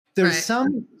there's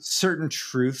some certain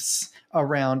truths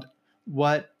around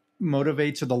what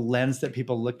motivates or the lens that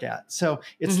people look at. So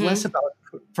it's less about,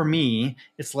 for me,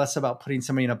 it's less about putting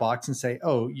somebody in a box and say,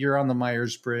 oh, you're on the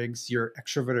Myers-Briggs, you're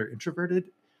extrovert or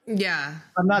introverted. Yeah.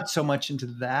 I'm not so much into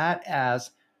that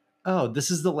as, oh,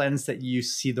 this is the lens that you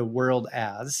see the world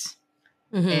as.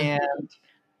 And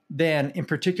then in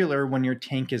particular, when your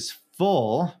tank is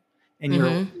full and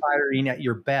you're firing at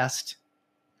your best,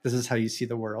 this is how you see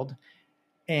the world.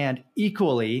 And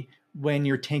equally, when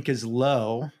your tank is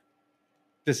low,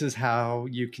 this is how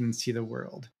you can see the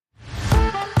world.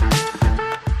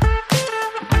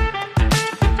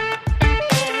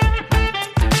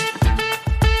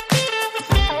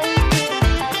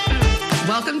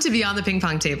 Welcome to Beyond the Ping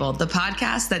Pong Table, the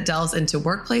podcast that delves into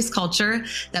workplace culture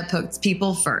that puts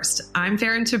people first. I'm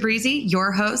Farron Tabrizi,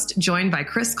 your host, joined by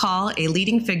Kris Kaull, a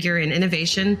leading figure in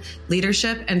innovation,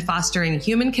 leadership, and fostering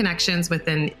human connections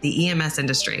within the EMS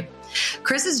industry.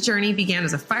 Kris's journey began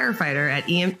as a firefighter at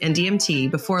EMT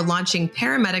before launching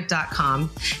paramedic.com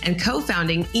and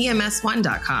co-founding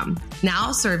EMS1.com.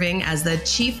 Now serving as the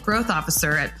Chief Growth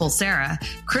Officer at Pulsera,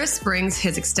 Kris brings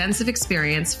his extensive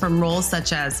experience from roles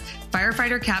such as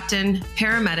firefighter captain,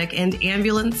 paramedic, and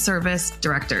ambulance service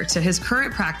director to his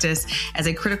current practice as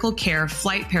a critical care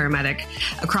flight paramedic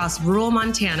across rural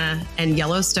Montana and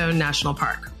Yellowstone National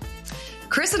Park.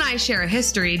 Kris and I share a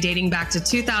history dating back to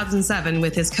 2007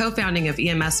 with his co-founding of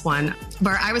EMS1,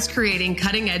 where I was creating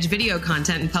cutting-edge video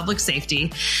content in public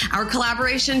safety. Our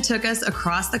collaboration took us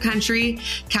across the country,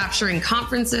 capturing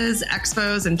conferences,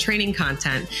 expos, and training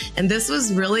content. And this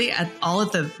was really at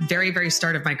the very, very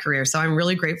start of my career. So I'm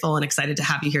really grateful and excited to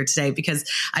have you here today because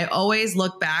I always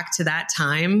look back to that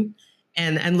time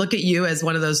and look at you as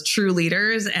one of those true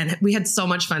leaders. And we had so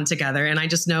much fun together. And I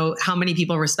just know how many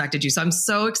people respected you. So I'm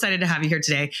so excited to have you here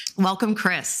today. Welcome,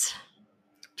 Kris.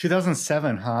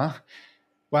 2007, huh?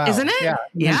 Wow. Isn't it?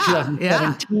 Yeah.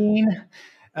 2017.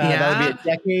 That would be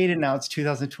a decade. And now it's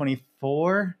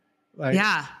 2024.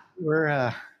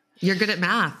 You're good at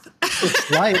math.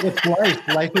 It's life. It's life.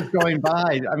 Life is going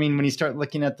by. I mean, when you start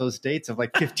looking at those dates of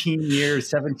like 15 years,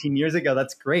 17 years ago,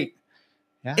 that's great.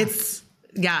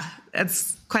 Yeah.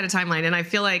 It's quite a timeline. And I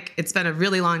feel like it's been a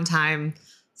really long time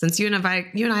since you and I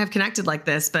have connected like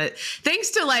this, but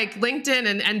thanks to like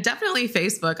LinkedIn and definitely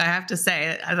Facebook, I have to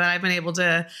say that I've been able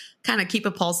to kind of keep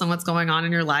a pulse on what's going on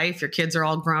in your life. Your kids are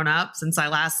all grown up since I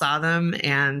last saw them.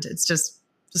 And it's just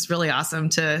really awesome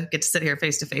to get to sit here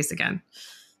face to face again.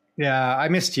 Yeah, I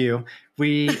missed you.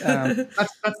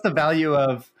 That's the value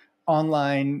of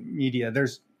online media.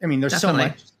 There's definitely so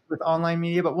much with online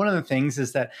media, but one of the things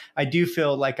is that I do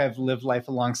feel like I've lived life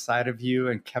alongside of you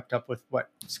and kept up with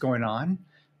what's going on,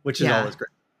 which is always great.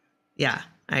 Yeah,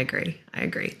 I agree.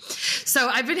 So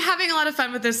I've been having a lot of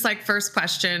fun with this first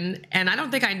question, and I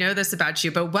don't think I know this about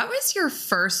you, but what was your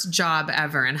first job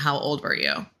ever and how old were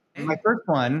you? My first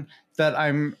one that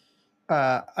I'm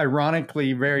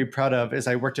ironically very proud of is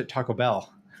I worked at Taco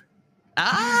Bell. So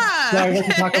I worked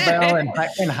at Taco Bell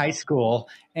in high school.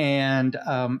 And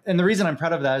the reason I'm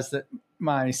proud of that is that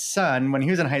my son, when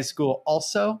he was in high school,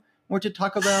 also worked at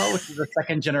Taco Bell, which is the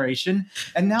second generation.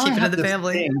 And now I have this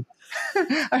thing.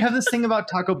 I have this thing about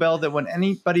Taco Bell that when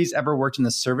anybody's ever worked in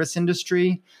the service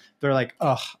industry, they're like,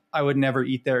 oh, I would never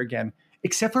eat there again,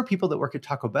 except for people that work at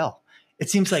Taco Bell. It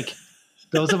seems like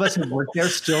those of us who work there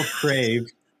still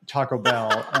crave Taco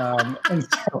Bell. And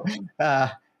so,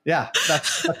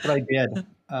 that's what I did.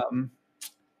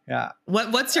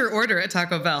 What's your order at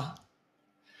Taco Bell?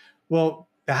 Well,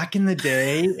 back in the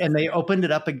day, and they opened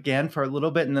it up again for a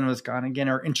little bit and then it was gone again,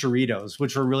 or enchiladas,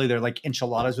 which were really, they're like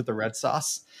enchiladas with the red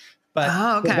sauce.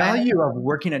 But the value of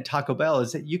working at Taco Bell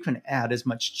is that you can add as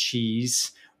much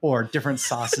cheese or different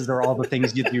sauces or all the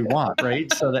things you want,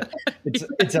 right? So that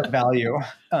it's a value.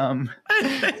 And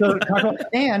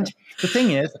the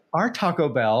thing is, our Taco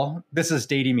Bell, this is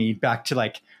dating me back to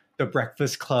like the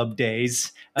Breakfast Club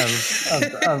days of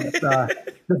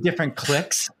the different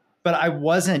cliques. But I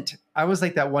was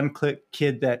like that one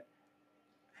kid that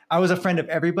I was a friend of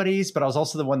everybody's, but I was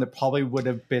also the one that probably would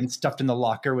have been stuffed in the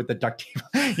locker with the duct tape.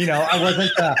 I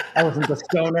wasn't the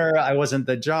stoner. I wasn't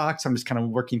the jock. So I'm just kind of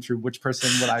working through which person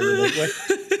would I relate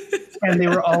with. And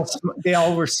they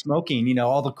all were smoking.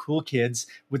 All the cool kids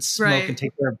would smoke and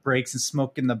take their breaks and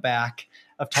smoke in the back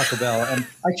of Taco Bell. And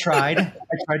I tried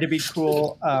to be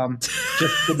cool.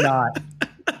 Just could not.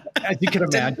 As you can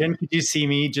imagine, could you see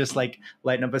me just like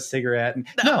lighting up a cigarette? And,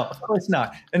 no, of course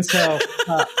not. And so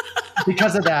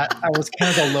because of that, I was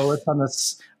kind of the lowest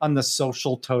on the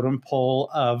social totem pole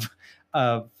of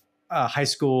high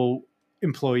school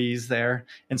employees there.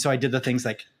 And so I did the things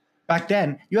like back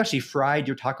then you actually fried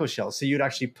your taco shells. So you'd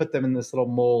actually put them in this little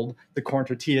mold, the corn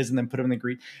tortillas, and then put them in the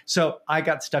grease. So I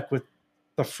got stuck with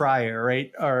the fryer,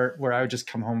 right? Or where I would just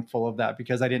come home full of that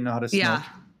because I didn't know how to smoke. Yeah.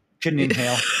 Couldn't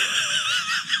inhale.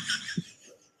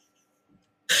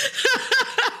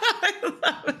 I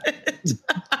love it.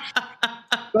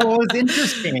 But what was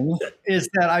interesting is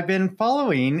that I've been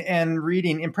following and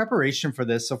reading in preparation for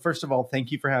this. So first of all,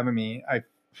 thank you for having me.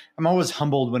 I'm always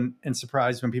humbled and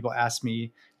surprised when people ask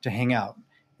me to hang out.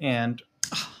 And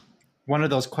one of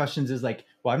those questions is like,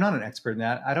 well, I'm not an expert in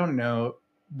that. I don't know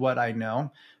what I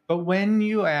know. But when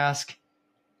you ask,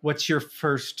 what's your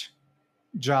first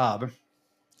job?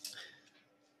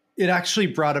 It actually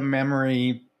brought a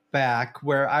memory back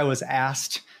where I was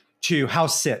asked to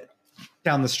house sit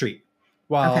down the street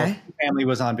while the family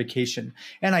was on vacation.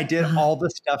 And I did all the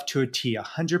stuff to a T,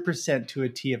 100% to a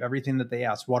T of everything that they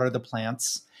asked. Water the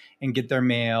plants and get their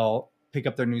mail, pick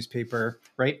up their newspaper,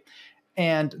 right?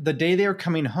 And the day they were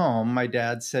coming home, my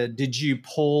dad said, did you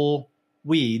pull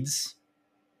weeds?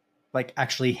 Like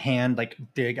actually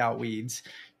dig out weeds?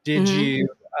 Did you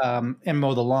and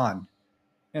mow the lawn?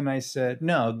 And I said,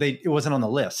 no, it wasn't on the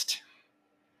list.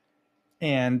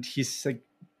 And he's like,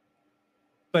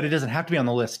 but it doesn't have to be on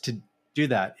the list to do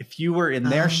that. If you were in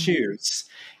their shoes,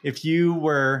 if you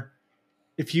were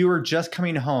just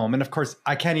coming home, and of course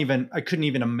I couldn't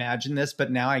even imagine this, but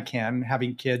now I can,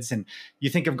 having kids, and you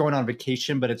think of going on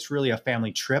vacation, but it's really a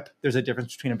family trip. There's a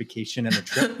difference between a vacation and a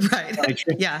trip. Right.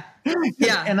 Trip. Yeah.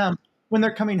 Yeah. And when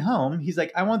they're coming home, he's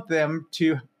like, I want them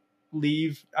to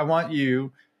leave.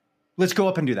 Let's go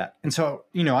up and do that. And so,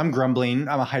 I'm grumbling.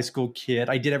 I'm a high school kid.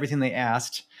 I did everything they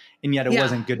asked, and yet it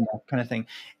wasn't good enough, kind of thing.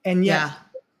 And yet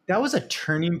that was a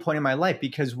turning point in my life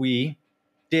because my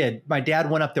dad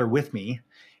went up there with me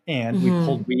and we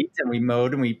pulled weeds and we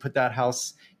mowed and we put that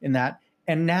house in that.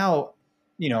 And now,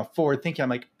 forward thinking, I'm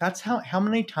like, that's how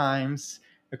many times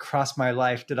across my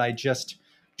life did I just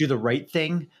do the right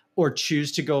thing or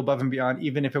choose to go above and beyond,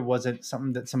 even if it wasn't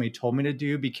something that somebody told me to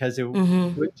do, because it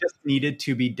just needed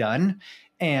to be done.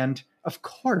 And of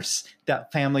course,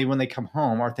 that family, when they come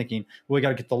home, are thinking, well, we got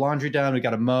to get the laundry done. We got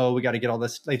to mow. We got to get all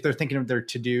this. Like, they're thinking of their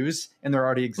to-dos and they're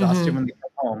already exhausted when they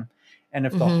come home. And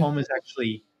if the home is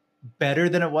actually better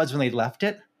than it was when they left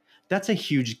it, that's a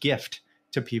huge gift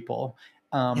to people.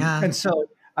 And so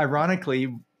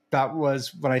ironically, that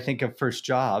was when I think of first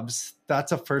jobs,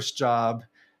 that's a first job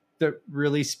that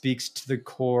really speaks to the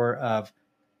core of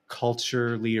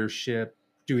culture, leadership,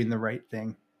 doing the right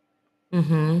thing.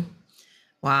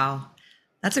 Wow.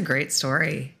 That's a great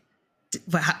story.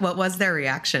 What was their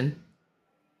reaction?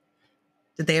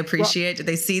 Did they appreciate? Did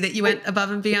they see that you went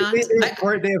above and beyond?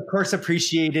 They of course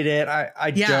appreciated it. I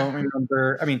don't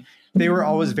remember. I mean, they were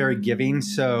always very giving,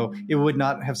 so it would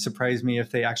not have surprised me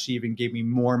if they actually even gave me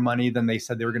more money than they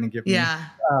said they were going to give me.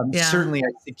 Certainly, I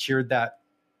secured that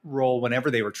role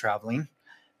whenever they were traveling,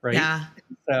 right? Yeah.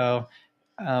 So,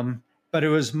 but it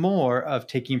was more of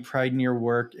taking pride in your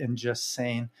work and just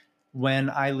saying, when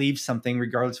I leave something,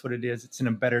 regardless what it is, it's in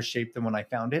a better shape than when I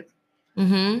found it.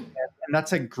 And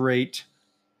that's a great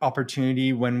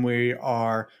opportunity when we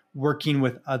are working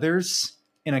with others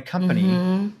in a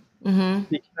company,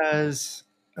 because,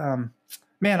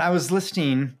 man, I was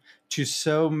listening to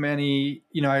so many,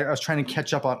 I was trying to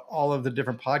catch up on all of the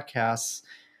different podcasts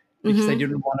because I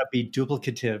didn't want to be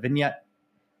duplicative. And yet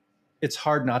it's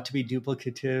hard not to be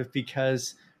duplicative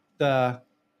because the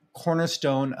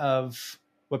cornerstone of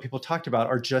what people talked about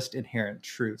are just inherent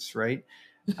truths, right?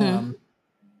 And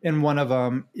one of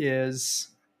them is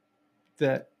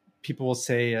that people will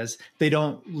say is they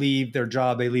don't leave their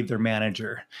job, they leave their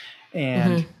manager.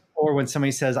 And, or when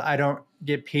somebody says, I don't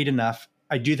get paid enough,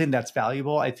 I do think that's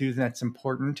valuable. I do think that's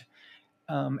important.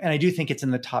 And I do think it's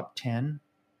in the top 10,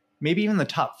 maybe even the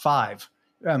top 5,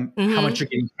 how much you're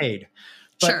getting paid.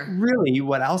 But really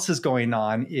what else is going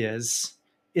on is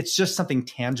it's just something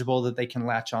tangible that they can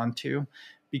latch onto,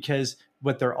 because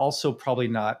what they're also probably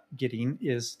not getting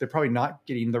is they're probably not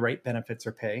getting the right benefits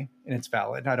or pay, and it's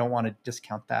valid. I don't want to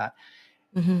discount that.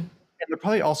 And they're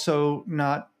probably also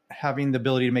not having the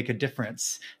ability to make a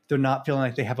difference. They're not feeling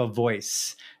like they have a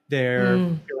voice. They're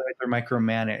feeling like they're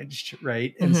micromanaged,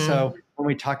 right? And so when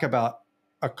we talk about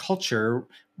a culture,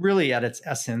 really at its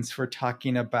essence, we're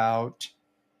talking about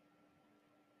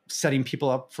setting people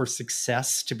up for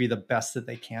success to be the best that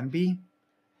they can be.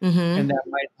 And that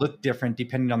might look different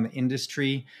depending on the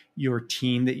industry, your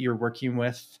team that you're working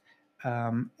with,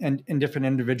 and different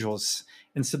individuals.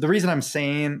 And so the reason I'm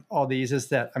saying all these is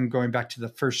that I'm going back to the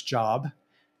first job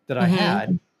that I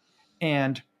had.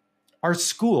 And our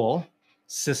school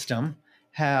system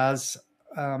has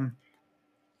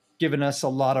given us a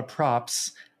lot of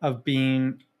props of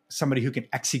being somebody who can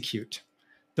execute.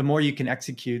 The more you can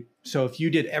execute. So if you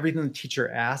did everything the teacher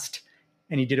asked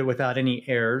and you did it without any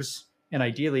errors, and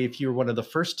ideally, if you were one of the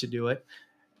first to do it,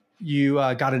 you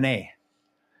got an A.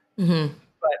 Mm-hmm.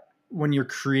 But when you're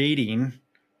creating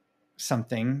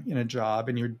something in a job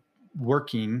and you're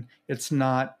working, it's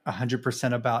not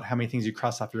 100% about how many things you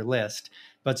cross off your list,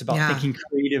 but it's about thinking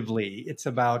creatively. It's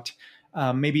about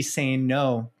maybe saying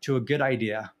no to a good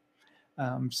idea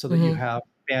so that you have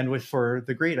bandwidth for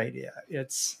the great idea.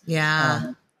 It's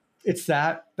that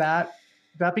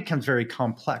becomes very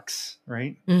complex,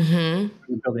 right? Mm-hmm.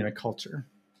 You're building a culture.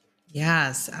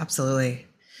 Yes, absolutely.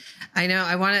 I know.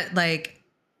 I want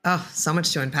to so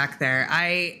much to unpack there.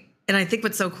 And I think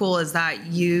what's so cool is that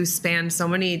you span so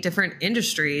many different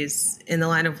industries in the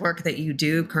line of work that you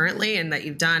do currently and that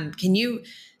you've done. Can you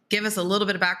give us a little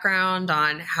bit of background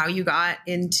on how you got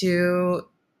into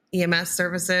EMS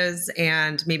services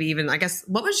and maybe even, I guess,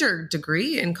 what was your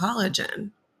degree in college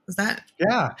in? Was that?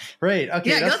 Yeah, right. Okay.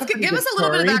 Yeah, give us a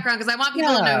little bit of background because I want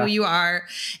people to know who you are.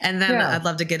 And then I'd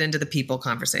love to get into the people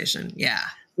conversation. Yeah.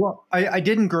 Well, I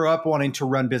didn't grow up wanting to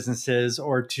run businesses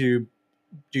or to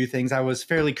do things. I was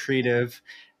fairly creative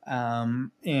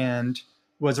and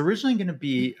was originally going to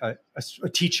be a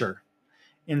teacher.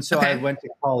 And so I went to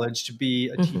college to be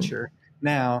a teacher.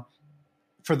 Now,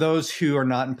 for those who are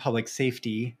not in public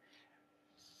safety,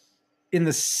 in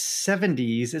the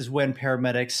 70s is when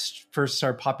paramedics first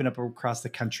started popping up across the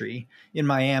country, in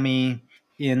Miami,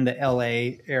 in the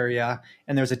LA area.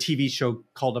 And there's a TV show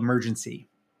called Emergency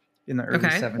in the early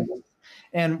 70s.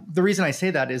 And the reason I say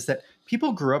that is that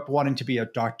people grew up wanting to be a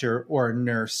doctor or a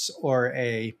nurse or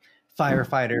a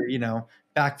firefighter,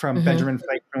 back from Benjamin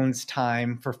Franklin's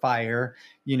time for fire.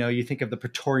 You think of the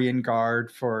Praetorian Guard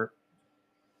for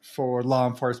law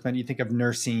enforcement. You think of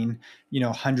nursing,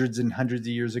 hundreds and hundreds of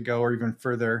years ago or even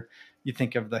further. You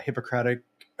think of the Hippocratic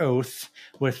Oath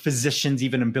with physicians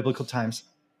even in biblical times.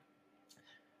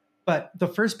 But the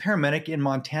first paramedic in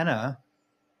Montana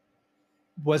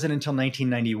wasn't until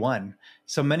 1991.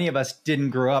 So many of us didn't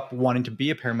grow up wanting to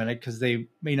be a paramedic because they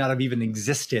may not have even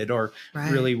existed or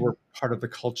really were part of the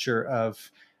culture of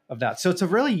that. So it's a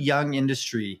really young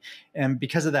industry. And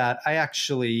because of that, I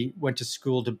actually went to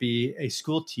school to be a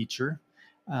school teacher,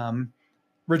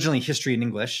 originally history and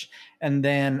English, and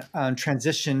then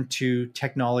transitioned to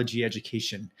technology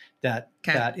education, that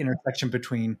intersection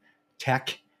between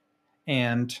tech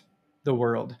and the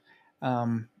world.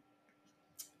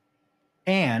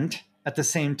 And at the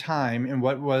same time, and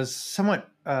what was somewhat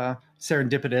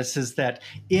serendipitous is that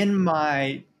in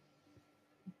my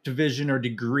division or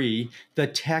degree, the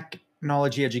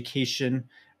technology education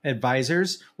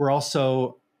advisors were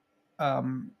also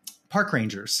park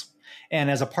rangers. And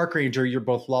as a park ranger, you're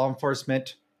both law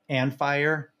enforcement and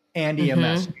fire and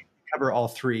EMS. You cover all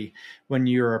three when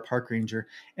you're a park ranger.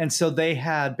 And so they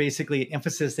had basically an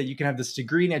emphasis that you can have this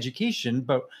degree in education,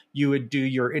 but you would do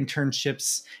your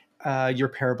internships, your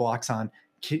parablocks on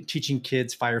teaching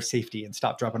kids fire safety and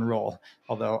stop, drop, and roll.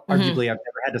 Although arguably I've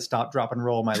never had to stop, drop, and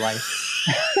roll in my life.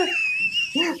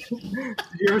 Did you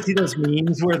ever see those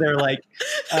memes where they're like,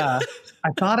 I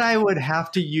thought I would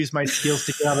have to use my skills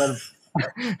to get out of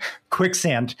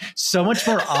quicksand so much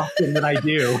more often than I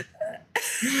do.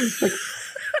 Like,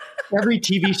 every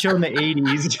TV show in the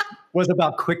 80s was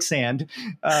about quicksand.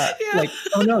 Like,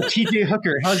 oh no, TJ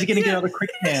Hooker, how's he going to get out of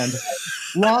quicksand?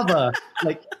 Lava.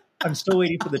 Like, I'm still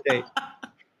waiting for the date.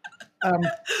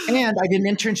 And I did an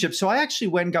internship. So I actually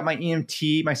went and got my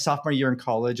EMT my sophomore year in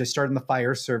college. I started in the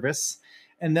fire service.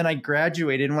 And then I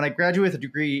graduated. And when I graduated with a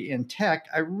degree in tech,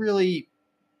 I really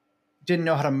didn't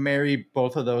know how to marry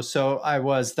both of those. So I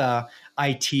was the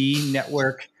IT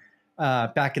network.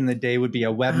 Back in the day would be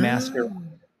a webmaster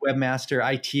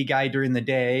IT guy during the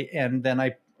day. And then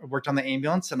I worked on the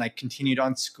ambulance and I continued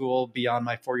on school beyond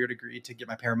my 4-year degree to get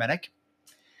my paramedic.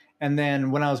 And then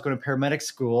when I was going to paramedic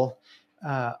school,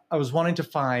 I was wanting to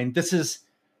find, this is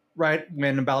right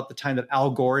when about the time that Al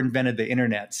Gore invented the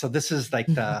internet. So this is like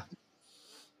the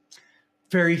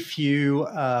very few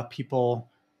people,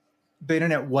 the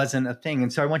internet wasn't a thing.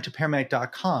 And so I went to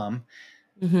paramedic.com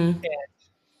and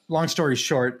long story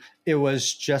short, it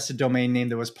was just a domain name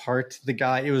that was parked.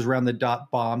 It was around the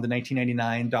 .bomb, the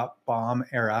 1999 .bomb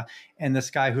era. And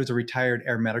this guy who was a retired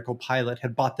air medical pilot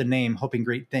had bought the name hoping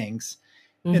great things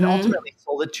and ultimately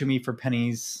sold it to me for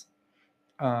pennies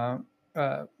on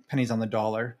the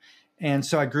dollar. And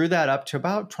so I grew that up to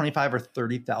about 25 or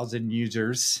 30,000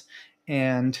 users.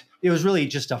 And it was really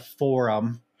just a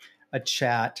forum, a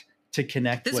chat to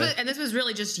connect with. And this was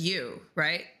really just you,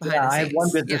 right? I had one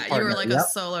business partner. You were like a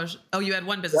solo. You had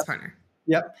one business partner.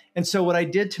 Yep. And so what I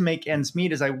did to make ends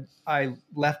meet is I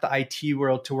left the IT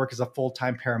world to work as a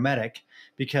full-time paramedic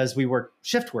because we work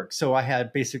shift work. So I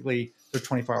had basically the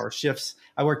 24-hour shifts.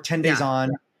 I worked 10 days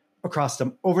on across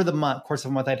over the month, course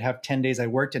of a month. I'd have 10 days I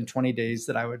worked and 20 days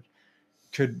that I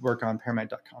could work on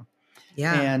paramedic.com.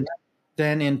 Yeah. And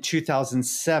then in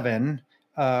 2007,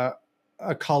 a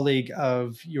colleague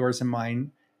of yours and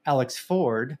mine, Alex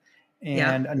Ford,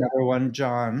 and another one,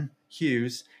 John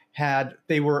Hughes,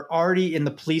 they were already in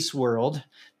the police world.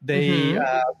 They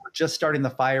were just starting the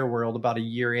fire world about a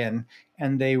year in,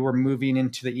 and they were moving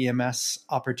into the EMS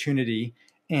opportunity.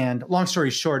 And long story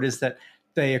short is that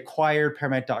they acquired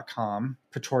paramedic.com,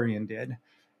 Praetorian did,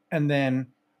 and then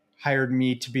hired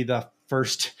me to be the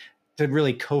first to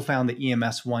really co-found the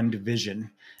EMS One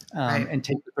division and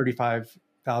take the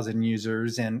 35,000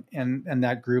 users and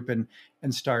that group and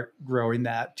start growing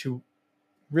that to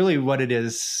really what it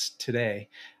is today.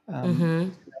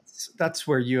 That's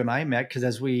where you and I met, because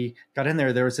as we got in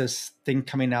there was this thing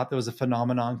coming out. There was a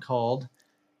phenomenon called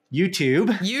YouTube.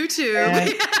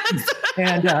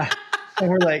 And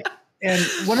we're like, and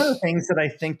one of the things that I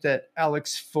think that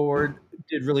Alex Ford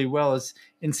did really well is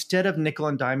instead of nickel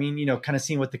and diming, kind of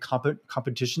seeing what the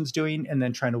competition's doing and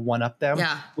then trying to one up them,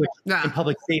 which in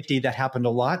public safety, that happened a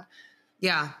lot.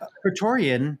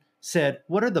 Praetorian said,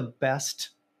 what are the best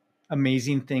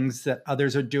amazing things that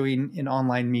others are doing in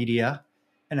online media,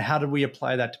 and how do we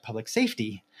apply that to public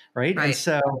safety? Right. And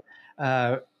so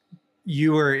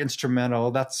you were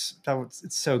instrumental. It's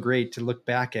so great to look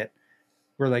back at.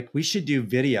 We're like, we should do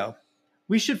video.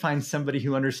 We should find somebody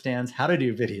who understands how to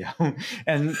do video.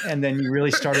 and then you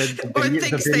really started the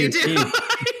video team.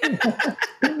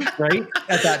 Right?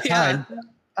 At that time.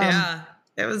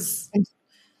 It was.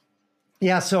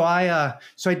 So I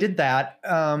did that.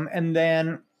 And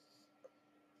then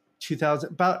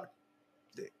 2000,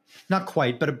 not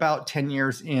quite, but about 10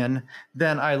 years in,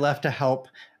 then I left to help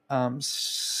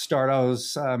start. I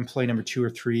was employee number 2 or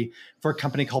 3 for a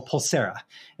company called Pulsera.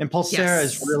 And Pulsera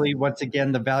is really, once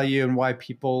again, the value and why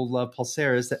people love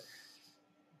Pulsera is that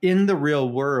in the real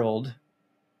world,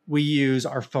 we use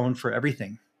our phone for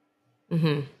everything.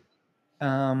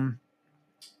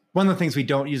 One of the things we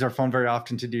don't use our phone very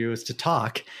often to do is to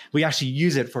talk. We actually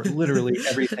use it for literally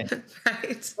everything.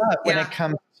 But when it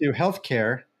comes to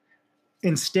healthcare,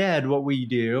 instead, what we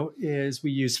do is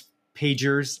we use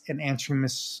pagers and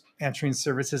answering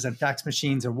services and fax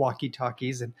machines and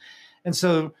walkie-talkies. And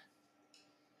so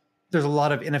there's a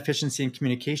lot of inefficiency in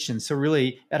communication. So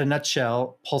really, at a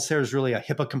nutshell, Pulsera is really a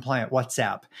HIPAA-compliant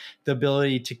WhatsApp, the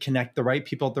ability to connect the right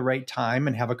people at the right time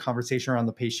and have a conversation around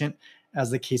the patient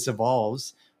as the case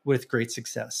evolves with great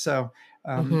success. So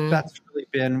that's really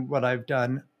been what I've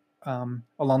done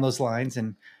along those lines.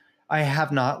 And I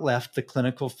have not left the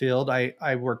clinical field.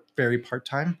 I work very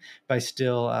part-time, but I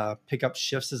still pick up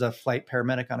shifts as a flight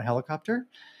paramedic on a helicopter.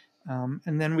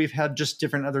 And then we've had just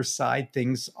different other side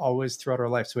things always throughout our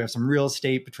life. So we have some real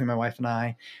estate between my wife and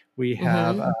I. We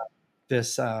have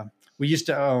we used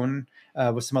to own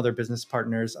with some other business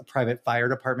partners, a private fire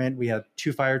department. We have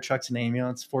 2 fire trucks, an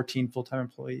ambulance, 14 full-time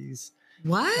employees.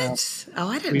 What?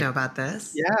 I didn't know about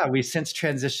this. Yeah, we've since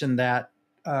transitioned that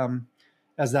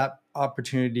as that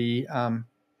opportunity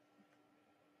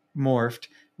morphed.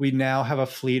 We now have a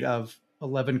fleet of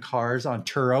 11 cars on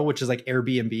Turo, which is like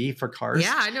Airbnb for cars.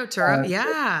 Yeah, I know Turo.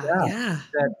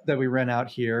 That we rent out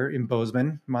here in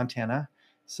Bozeman, Montana.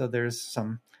 So there's I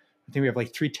think we have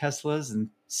like 3 Teslas and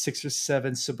 6 or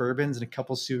 7 Suburbans and a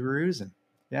couple Subarus, and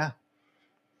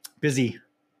busy.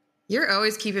 You're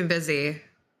always keeping busy.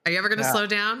 Are you ever going to slow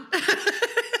down?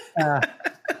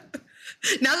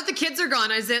 Now that the kids are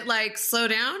gone, is it like slow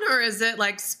down or is it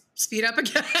like speed up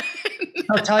again?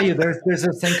 I'll tell you, there's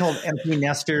a thing called empty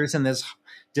nesters and this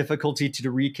difficulty to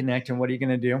reconnect. And what are you going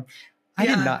to do? I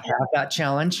did not have that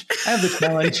challenge. I have the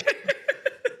challenge.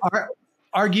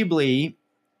 Arguably,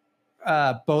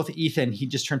 both Ethan, he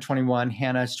just turned 21,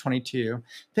 Hannah is 22.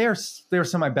 They're some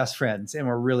of my best friends and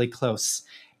we're really close.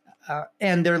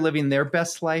 And they're living their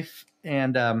best life.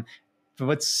 And but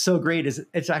what's so great is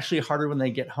it's actually harder when they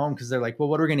get home because they're like, well,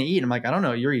 what are we going to eat? I'm like, I don't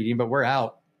know, you're eating, but we're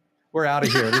out. We're out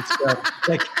of here.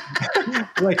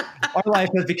 Like our life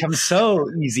has become so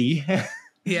easy to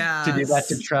do that,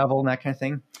 to travel and that kind of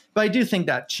thing. But I do think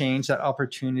that change, that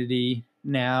opportunity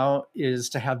now is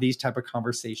to have these type of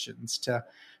conversations, to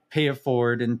pay it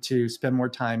forward and to spend more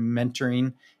time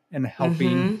mentoring and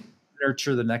helping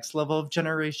nurture the next level of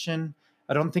generation.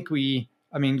 I don't think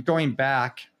going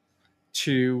back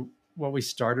to what we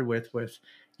started with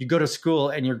you go to school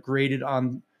and you're graded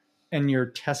on and you're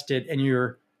tested and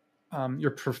your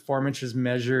performance is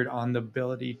measured on the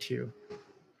ability to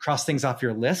cross things off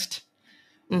your list.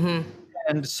 Mm-hmm.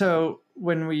 And so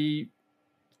the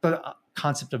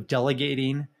concept of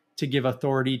delegating, to give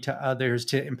authority to others,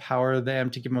 to empower them,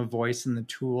 to give them a voice and the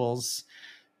tools,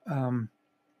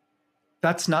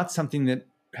 that's not something that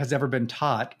has ever been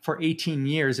taught. For 18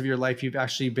 years of your life, you've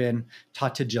actually been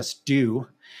taught to just do.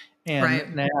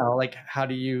 And now, like, how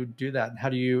do you do that? How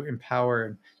do you empower?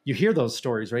 And you hear those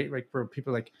stories, right? Like, where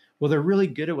people are like, well, they're really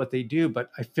good at what they do,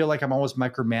 but I feel like I'm always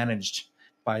micromanaged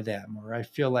by them, or I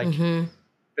feel like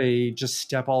they just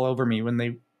step all over me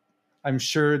when I'm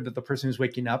sure that the person who's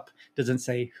waking up doesn't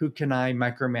say, who can I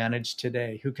micromanage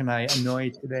today? Who can I annoy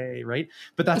today? Right.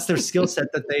 But that's their skill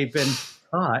set that they've been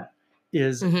taught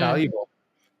is valuable.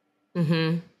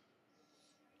 Mm-hmm.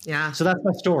 Yeah. So that's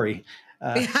my story.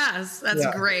 Yes, that's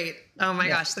great. Oh my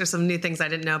gosh, there's some new things I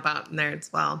didn't know about in there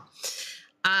as well.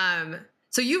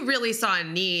 So you really saw a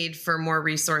need for more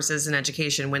resources and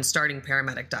education when starting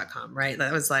paramedic.com, right?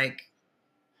 That was like...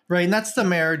 Right. And that's the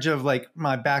marriage of like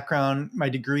my background, my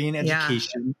degree in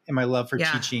education and my love for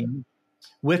teaching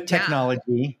with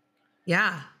technology.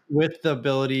 Yeah. With the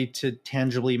ability to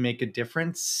tangibly make a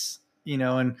difference,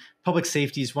 and public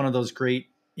safety is one of those great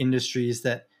industries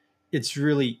that it's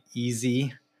really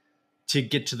easy to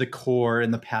get to the core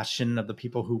and the passion of the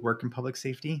people who work in public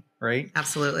safety. Right.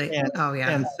 Absolutely.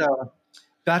 And so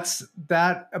that's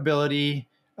that ability.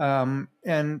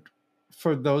 And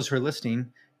for those who are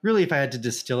listening, really, if I had to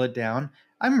distill it down,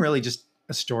 I'm really just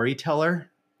a storyteller.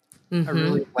 I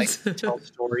really like to tell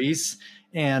stories.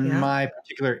 And my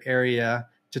particular area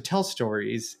to tell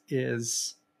stories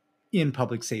is in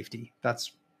public safety.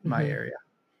 That's my area.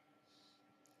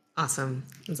 Awesome.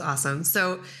 That's awesome.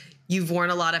 So you've worn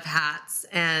a lot of hats,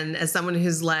 and as someone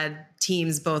who's led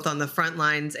teams both on the front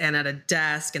lines and at a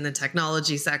desk in the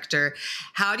technology sector,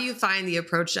 how do you find the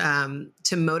approach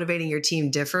to motivating your team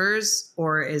differs,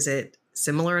 or is it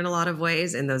similar in a lot of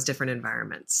ways in those different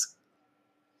environments?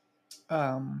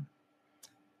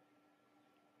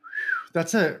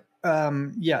 That's a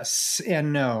yes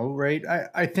and no, right?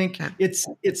 I think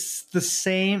it's the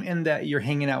same in that you're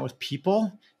hanging out with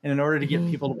people, and in order to get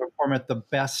people to perform at the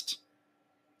best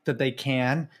that they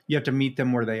can, you have to meet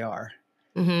them where they are.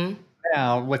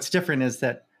 Now, what's different is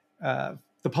that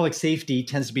the public safety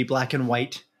tends to be black and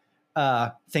white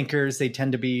thinkers. They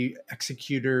tend to be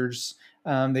executors.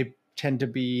 They tend to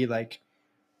be like,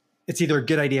 it's either a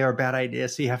good idea or a bad idea.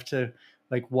 So you have to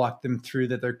like walk them through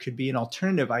that there could be an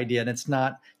alternative idea, and it's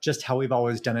not just how we've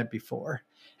always done it before.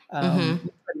 And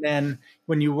then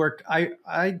when you work,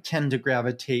 I tend to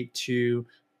gravitate to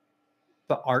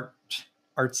the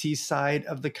artsy side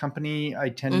of the company. I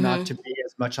tend not to be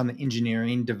as much on the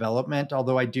engineering development,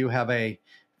 although I do have a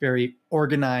very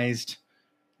organized,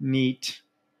 neat,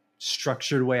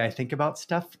 structured way I think about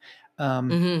stuff.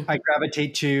 I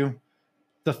gravitate to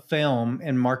the film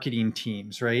and marketing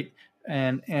teams, right?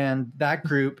 And that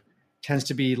group tends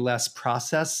to be less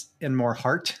process and more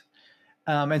heart.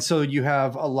 And so you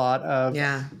have a lot of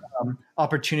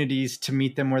opportunities to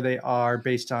meet them where they are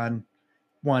based on,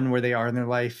 one, where they are in their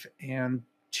life, and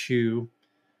two,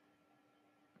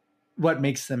 what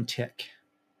makes them tick.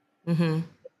 Have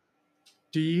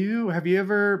you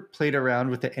ever played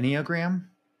around with the Enneagram?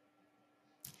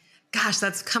 Gosh,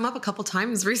 that's come up a couple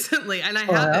times recently, and I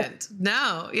haven't.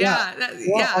 No,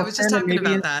 I was just talking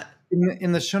about that.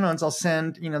 In the show notes, I'll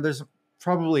send. There's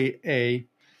probably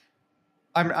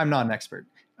I'm not an expert,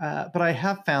 but I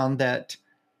have found that,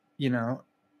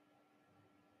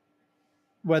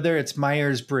 whether it's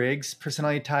Myers-Briggs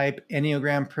personality type,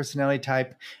 Enneagram personality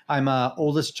type, I'm a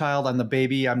oldest child, I'm the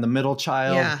baby, I'm the middle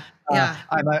child.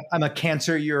 I'm a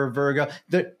Cancer, you're a Virgo.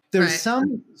 There's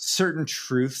some certain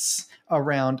truths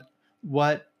around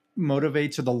what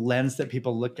motivates or the lens that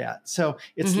people look at. So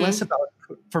it's less about,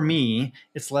 for me,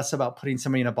 it's less about putting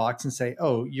somebody in a box and say,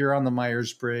 oh, you're on the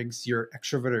Myers-Briggs, you're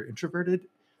extrovert or introverted.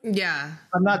 Yeah.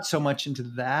 I'm not so much into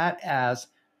that as,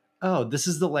 oh, this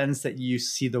is the lens that you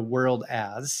see the world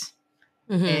as.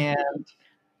 And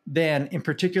then in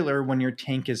particular, when your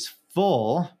tank is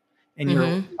full and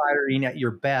you're firing at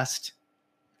your best,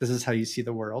 this is how you see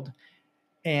the world.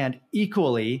 And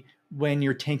equally, when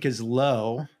your tank is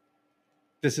low,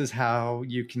 this is how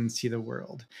you can see the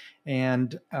world.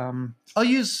 And I'll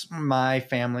use my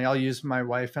family. I'll use my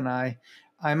wife and I.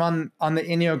 I'm on the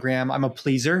Enneagram. I'm a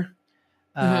pleaser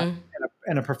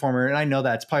and a performer. And I know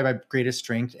that's probably my greatest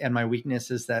strength. And my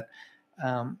weakness is that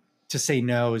to say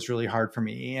no is really hard for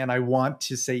me. And I want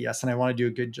to say yes, and I want to do a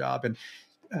good job. And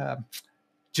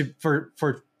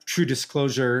for true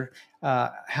disclosure,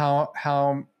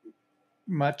 how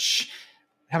much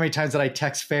how many times did I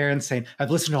text Farron saying, I've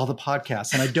listened to all the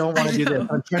podcasts and I don't want to do this.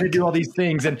 I'm trying to do all these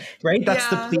things. And right. That's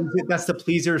the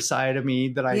pleaser side of me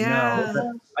that I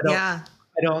know. But I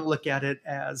don't look at it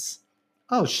as,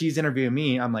 oh, she's interviewing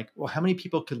me. I'm like, well, how many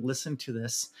people could listen to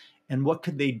this and what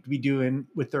could they be doing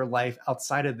with their life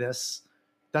outside of this?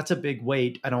 That's a big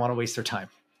weight. I don't want to waste their time.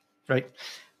 Right.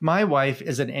 My wife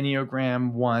is an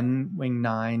Enneagram 1, wing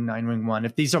 9, 9 wing 1.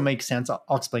 If these don't make sense,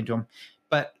 I'll explain to them.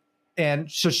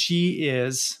 And so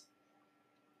she's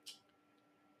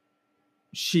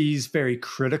very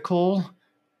critical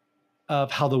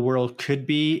of how the world could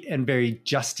be and very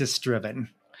justice driven.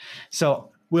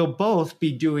 So we'll both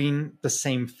be doing the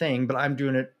same thing, but I'm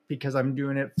doing it because I'm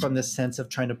doing it from the sense of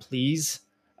trying to please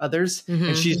others.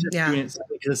 And she's just doing it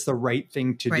because it's the right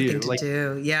thing to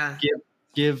do.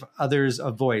 Give others a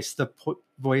voice, the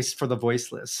voice for the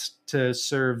voiceless, to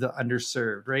serve the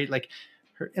underserved, right?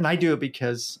 And I do it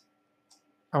because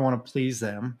I want to please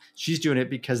them. She's doing it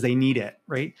because they need it,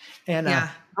 right? And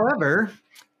however,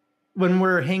 when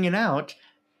we're hanging out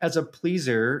as a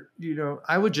pleaser,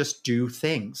 I would just do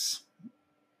things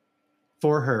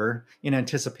for her in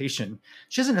anticipation.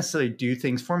 She doesn't necessarily do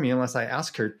things for me unless I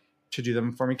ask her to do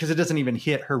them for me, because it doesn't even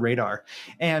hit her radar.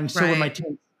 And so when my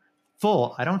tank's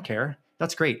full, I don't care.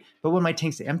 That's great. But when my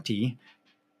tank's empty,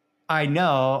 I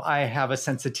know I have a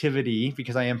sensitivity,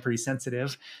 because I am pretty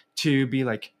sensitive, to be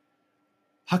like,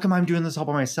 how come I'm doing this all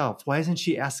by myself? Why isn't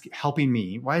she helping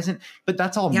me? But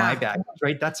that's all my baggage,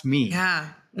 right? That's me. Yeah.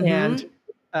 Mm-hmm.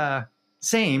 And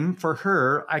same for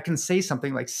her. I can say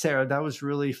something like, Sarah, that was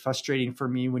really frustrating for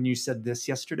me when you said this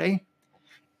yesterday.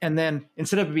 And then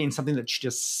instead of it being something that she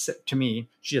just said to me,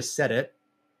 she just said it.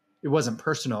 It wasn't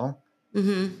personal.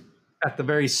 Mm-hmm. At the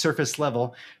very surface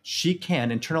level, she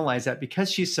can internalize that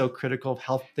because she's so critical of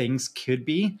how things could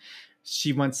be.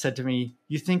 She once said to me,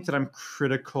 you think that I'm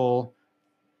critical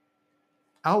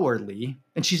outwardly?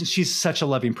 And she's such a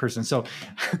loving person. So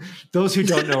those who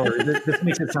don't know her, this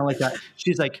makes it sound like that.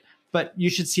 She's like, but you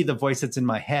should see the voice that's in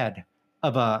my head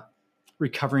of a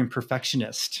recovering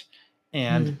perfectionist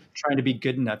and trying to be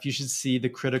good enough. You should see the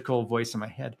critical voice in my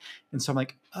head. And so I'm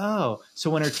like, oh, so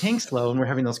when her tank's low and we're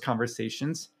having those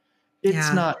conversations,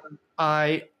 it's not,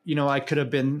 I could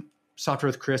have been softer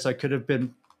with Kris. I could have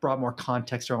brought more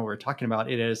context around what we're talking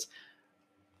about. It is,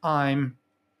 I'm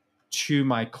to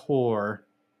my core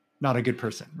not a good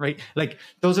person, right? Like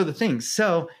those are the things.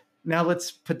 So now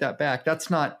let's put that back. That's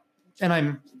not, and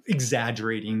I'm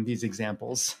exaggerating these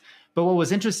examples, but what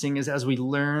was interesting is as we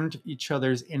learned each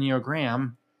other's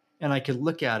Enneagram and I could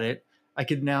look at it, I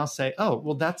could now say, oh,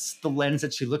 well, that's the lens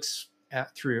that she looks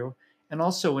at through. And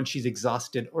also when she's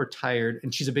exhausted or tired,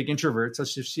 and she's a big introvert, so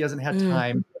she hasn't had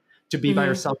time to be by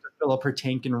herself to fill up her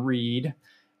tank and read,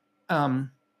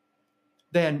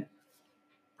 then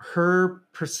her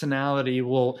personality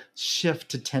will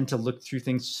shift to tend to look through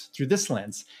things through this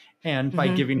lens. And by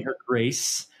giving her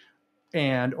grace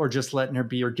or just letting her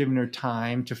be, or giving her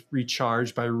time to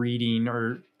recharge by reading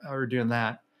or doing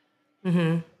that,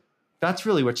 that's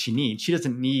really what she needs. She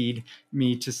doesn't need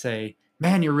me to say,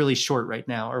 man, you're really short right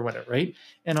now or whatever. Right.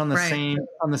 And on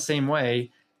the same way,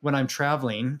 when I'm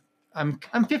traveling, I'm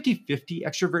 50-50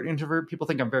 extrovert, introvert. People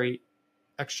think I'm very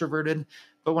extroverted,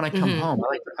 but when I come home,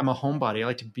 I'm a homebody. I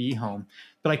like to be home,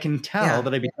 but I can tell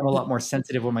that I become a lot more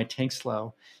sensitive when my tank's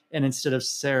low. And instead of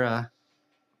Sarah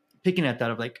picking at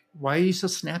that of like, why are you so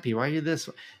snappy? Why are you this?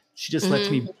 She just lets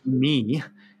me be me.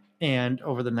 And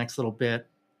over the next little bit,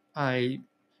 my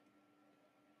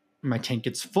tank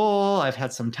gets full. I've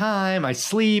had some time. I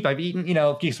sleep. I've eaten,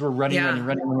 because we're running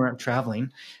when we're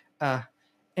traveling.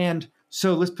 And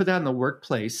so let's put that in the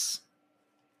workplace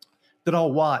that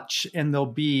I'll watch, and there'll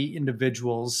be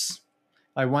individuals.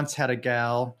 I once had a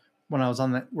gal when I was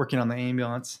working on the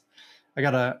ambulance. I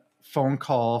got a phone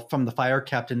call from the fire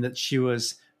captain that she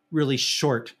was really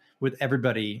short with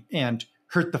everybody and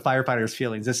hurt the firefighters'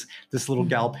 feelings. This little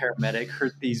gal paramedic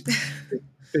hurt these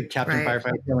big captain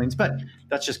firefighter feelings, but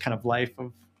that's just kind of life.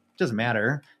 Doesn't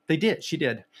matter. She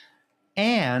did.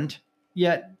 And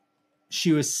yet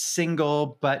she was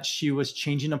single, but she was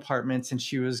changing apartments and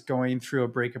she was going through a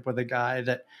breakup with a guy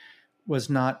that was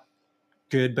not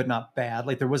good, but not bad.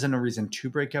 Like there wasn't a reason to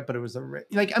break up, but it was it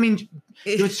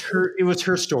was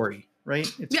her story, right?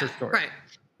 It's her story.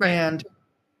 Right.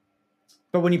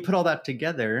 But when you put all that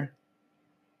together,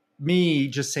 me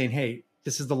just saying, hey,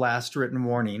 this is the last written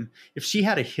warning. If she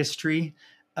had a history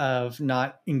of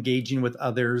not engaging with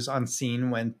others on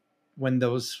scene when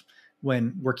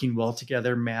working well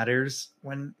together matters,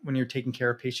 when you're taking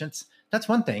care of patients, that's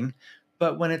one thing.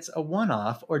 But when it's a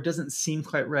one-off or doesn't seem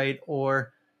quite right,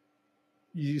 or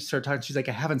you start talking, she's like,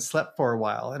 I haven't slept for a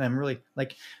while. And I'm really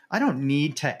like, I don't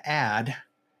need to add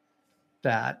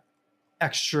that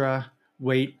extra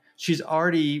weight. She's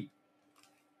already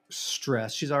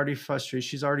stressed. She's already frustrated.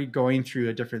 She's already going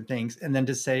through different things. And then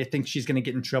to say, I think she's going to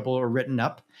get in trouble or written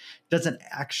up, doesn't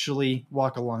actually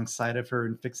walk alongside of her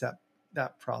and fix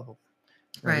that problem.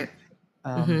 Right.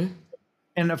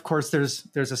 And of course, there's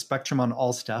a spectrum on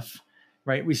all stuff,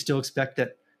 right? We still expect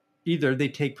that either they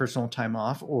take personal time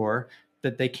off or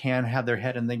that they can have their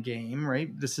head in the game, right?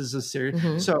 This is a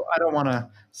serious. So I don't want to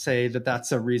say that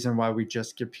that's a reason why we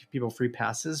just give people free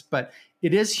passes, but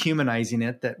it is humanizing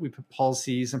it that we put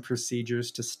policies and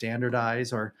procedures to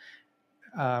standardize or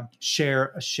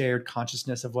share a shared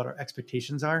consciousness of what our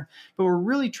expectations are. But we're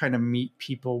really trying to meet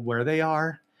people where they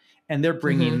are, and they're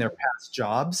bringing their past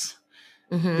jobs.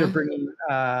 They're bringing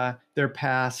their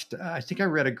past. I think I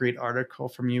read a great article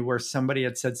from you where somebody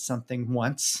had said something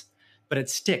once, but it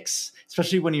sticks,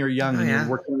 especially when you're young and you're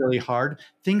working really hard.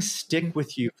 Things stick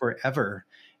with you forever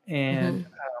and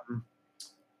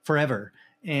forever.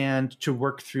 And to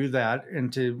work through that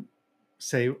and to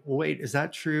say, well, wait, is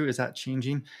that true? Is that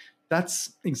changing?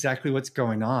 That's exactly what's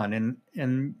going on.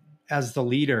 And as the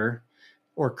leader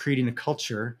or creating a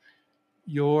culture,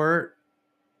 your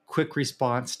quick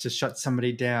response to shut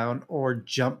somebody down or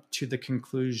jump to the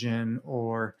conclusion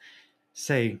or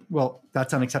say, well,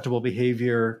 that's unacceptable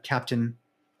behavior, Captain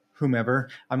whomever,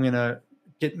 I'm going to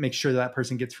make sure that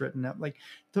person gets written up. Like,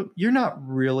 you're not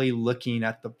really looking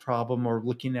at the problem or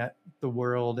looking at the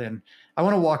world. And I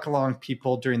want to walk along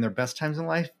people during their best times in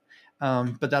life.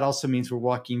 But that also means we're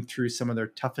walking through some of their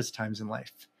toughest times in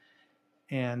life.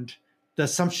 And the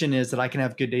assumption is that I can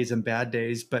have good days and bad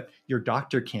days, but your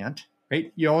doctor can't.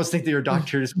 Right? You always think that your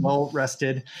doctor is well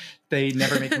rested. They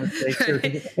never make mistakes.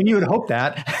 Right. And you would hope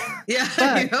that.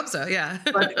 Yeah, you hope so. Yeah.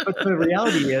 but the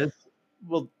reality is,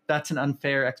 well, that's an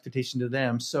unfair expectation to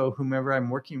them. So whomever I'm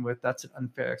working with, that's an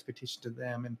unfair expectation to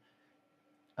them.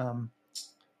 And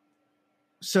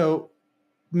so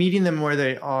meeting them where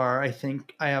they are, I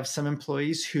think I have some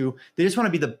employees who they just want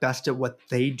to be the best at what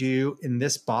they do in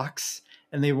this box.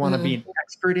 And they want to be an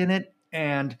expert in it.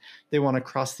 And they want to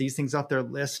cross these things off their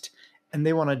list. And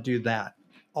they want to do that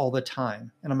all the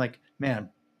time. And I'm like, man,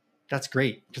 that's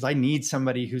great. Because I need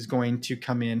somebody who's going to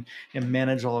come in and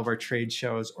manage all of our trade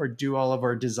shows or do all of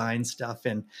our design stuff.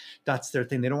 And that's their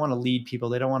thing. They don't want to lead people.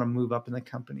 They don't want to move up in the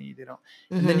company. They don't.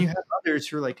 And then you have others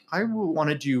who are like, I will want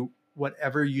to do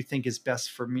whatever you think is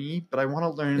best for me, but I want to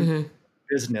learn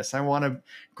business. I want to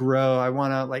grow. I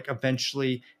want to like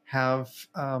eventually have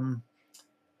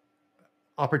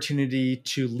opportunity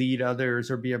to lead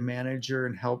others or be a manager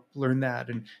and help learn that.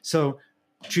 And so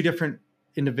two different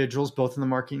individuals, both in the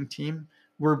marketing team,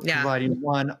 we're providing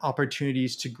one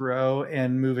opportunities to grow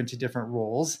and move into different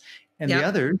roles. And the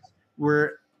others,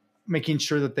 we're making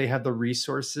sure that they have the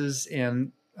resources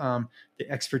and the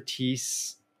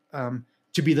expertise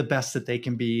to be the best that they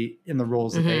can be in the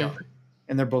roles that they are.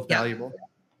 And they're both valuable.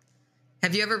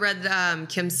 Have you ever read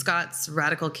Kim Scott's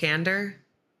Radical Candor?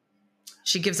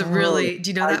 She gives a really,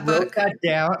 do you know that book? I wrote that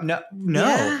down. No.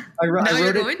 Yeah. I wrote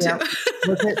it down.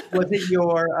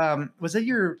 Was it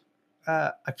your,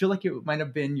 I feel like it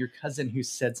might've been your cousin who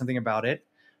said something about it.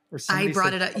 Or I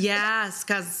brought it up. Yes.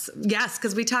 Cause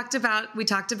we talked about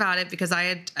it because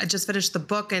I just finished the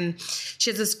book and she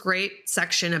has this great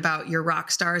section about your rock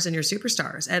stars and your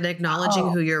superstars and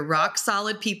acknowledging who your rock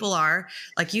solid people are.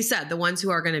 Like you said, the ones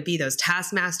who are going to be those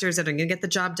taskmasters that are going to get the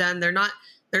job done. They're not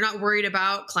worried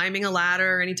about climbing a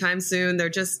ladder anytime soon. They're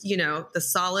just, the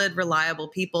solid, reliable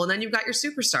people. And then you've got your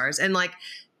superstars and like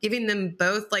giving them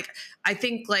both. Like, I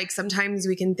think like sometimes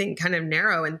we can think kind of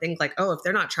narrow and think like, oh, if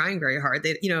they're not trying very hard,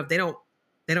 they, if they don't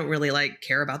really like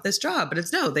care about this job, but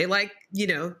it's no, they like,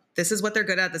 this is what they're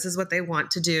good at. This is what they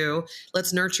want to do.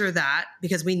 Let's nurture that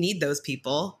because we need those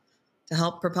people to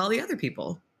help propel the other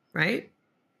people. Right.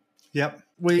 Yep.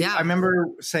 I remember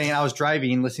saying I was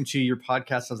driving, listening to your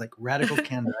podcast. I was like, Radical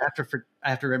Candor. I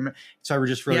have to remember. So I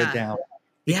just wrote it down.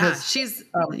 Because, she's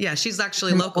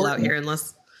actually local out here.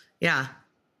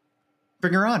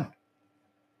 Bring her on.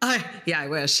 I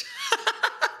wish.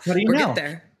 What do you We'll know? get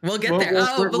there. We'll get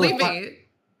there. Believe me.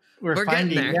 We're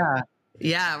getting there. Yeah.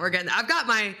 Yeah, we're getting. I've got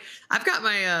my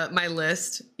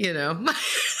list.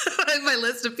 My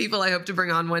list of people I hope to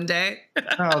bring on one day.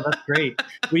 Oh, that's great.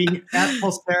 At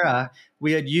Pulsera,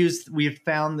 we had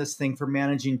found this thing for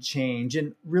managing change,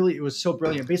 and really, it was so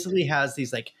brilliant. It basically has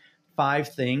these like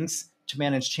 5 things to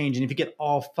manage change, and if you get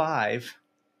all 5,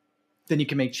 then you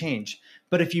can make change.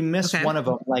 But if you miss one of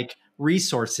them, like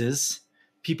resources,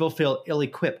 people feel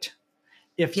ill-equipped.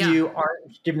 If you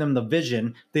aren't giving them the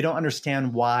vision, they don't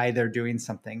understand why they're doing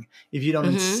something. If you don't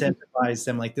incentivize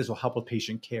them, like this will help with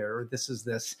patient care, or this is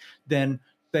this, then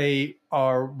they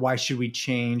are, why should we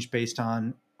change based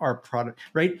on our product,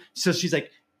 right? So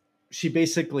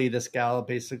this gal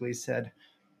basically said,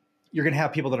 you're going to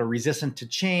have people that are resistant to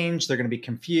change. They're going to be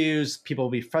confused. People will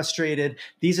be frustrated.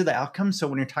 These are the outcomes. So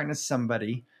when you're talking to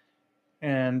somebody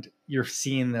and you're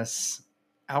seeing this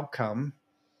outcome,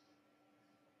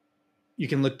 you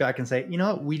can look back and say, you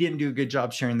know what? We didn't do a good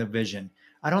job sharing the vision.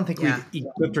 I don't think we've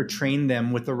equipped or trained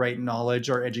them with the right knowledge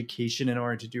or education in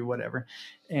order to do whatever.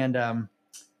 And,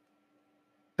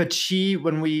 but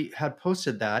when we had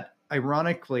posted that,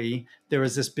 ironically, there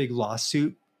was this big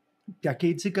lawsuit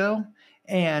decades ago.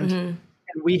 And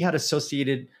we had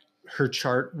associated her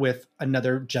chart with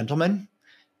another gentleman,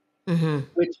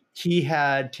 which he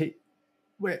had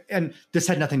and this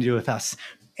had nothing to do with us.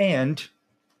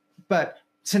 But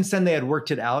since then they had worked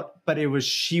it out, but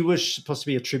she was supposed to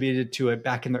be attributed to it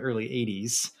back in the early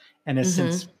 80s. And has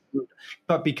since,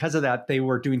 but because of that, they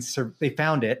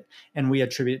found it and we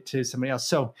attribute it to somebody else.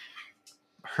 So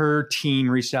her team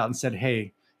reached out and said,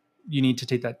 hey, you need to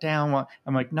take that down.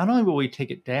 I'm like, not only will we take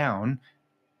it down,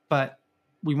 but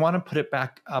we want to put it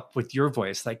back up with your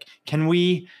voice. Like, can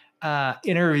we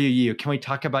interview you? Can we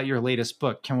talk about your latest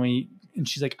book? And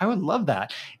she's like, I would love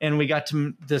that. And we got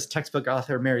to this textbook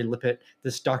author, Mary Lippitt,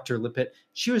 this Dr. Lippitt.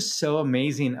 She was so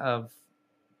amazing of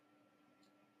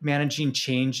managing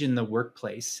change in the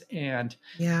workplace and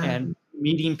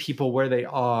meeting people where they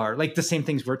are, like the same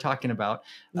things we're talking about.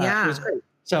 It was great.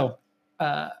 So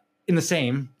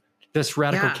this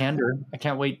radical candor, I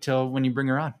can't wait till when you bring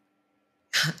her on.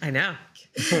 I know.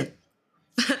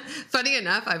 Funny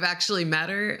enough, I've actually met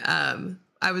her.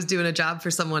 I was doing a job for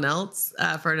someone else,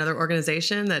 for another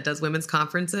organization that does women's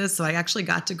conferences. So I actually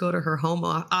got to go to her home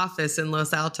office in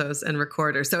Los Altos and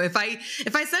record her. So if I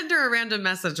send her a random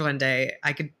message one day,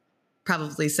 I could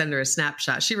probably send her a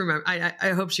snapshot.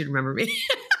 I hope she'd remember me.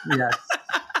 Yes.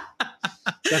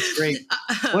 That's great.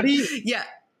 What do you? Yeah.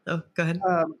 Oh, go ahead.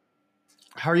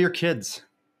 How are your kids?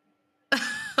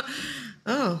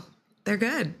 Oh, they're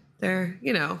good. They're,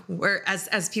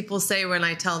 as people say, when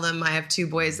I tell them I have 2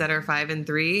 boys that are 5 and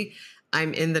 3,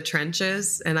 I'm in the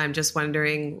trenches and I'm just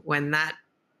wondering when that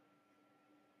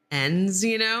ends,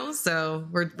 so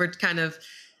we're kind of,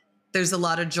 there's a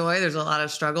lot of joy. There's a lot of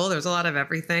struggle. There's a lot of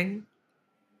everything.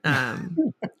 It's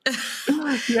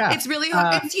really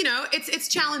hard. It's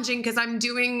challenging because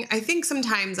I think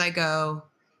sometimes I go,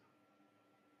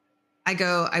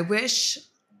 I wish,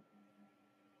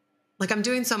 like I'm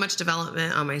doing so much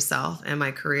development on myself and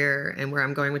my career and where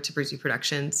I'm going with Tabrizi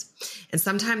Productions. And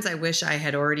sometimes I wish I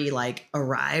had already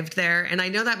arrived there. And I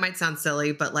know that might sound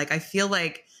silly, but I feel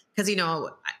like, because,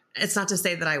 it's not to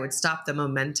say that I would stop the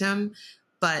momentum,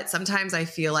 but sometimes I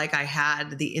feel like I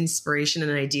had the inspiration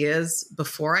and ideas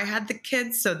before I had the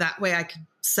kids. So that way I could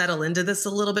settle into this a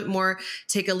little bit more,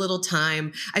 take a little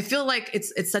time. I feel like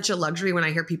it's such a luxury when I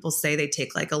hear people say they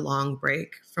take a long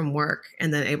break from work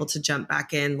and then able to jump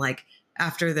back in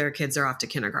after their kids are off to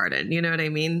kindergarten. You know what I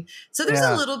mean? So there's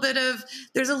a little bit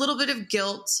of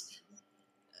guilt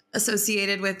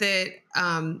associated with it.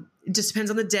 It just depends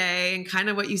on the day and kind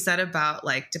of what you said about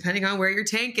depending on where your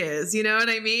tank is, you know what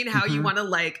I mean? How you want to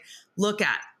look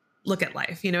at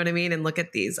life, you know what I mean? And look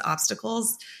at these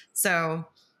obstacles. So,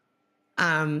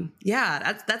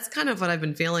 that's kind of what I've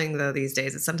been feeling though these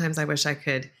days. Is sometimes I wish I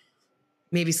could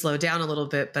maybe slow down a little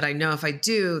bit, but I know if I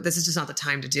do, this is just not the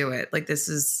time to do it. This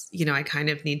is, I kind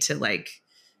of need to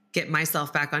get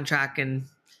myself back on track and,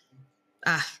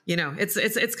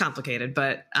 it's complicated,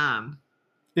 but,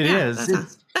 It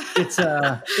is.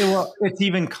 It's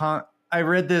even, I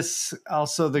read this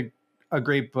also a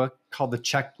great book called The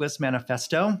Checklist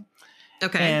Manifesto.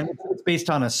 Okay. And it's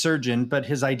based on a surgeon, but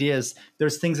his idea is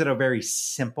there's things that are very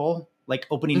simple, like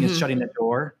opening and shutting the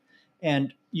door.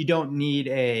 And you don't need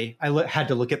had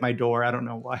to look at my door. I don't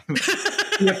know why.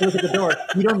 You have to look at the door.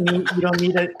 You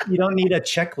don't need a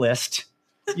checklist.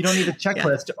 You don't need a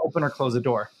checklist to open or close a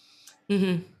door.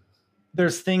 Mm-hmm.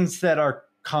 There's things that are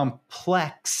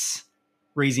complex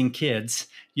raising kids.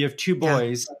 You have 2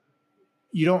 boys. Yeah.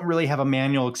 You don't really have a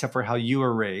manual except for how you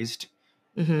were raised.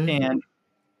 Mm-hmm. And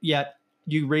yet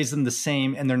you raise them the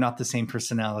same and they're not the same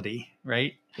personality,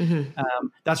 right? Mm-hmm.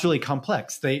 That's really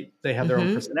complex. They have their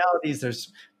own personalities.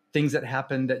 There's things that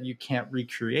happen that you can't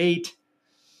recreate.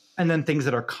 And then things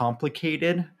that are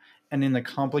complicated. And in the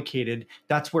complicated,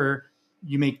 that's where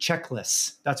you make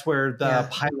checklists. That's where the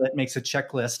pilot makes a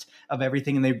checklist of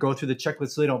everything. And they go through the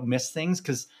checklist so they don't miss things,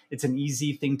 because it's an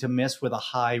easy thing to miss with a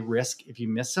high risk if you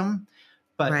miss them.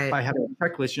 but Right. by having a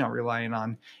checklist, you're not relying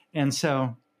on. And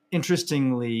so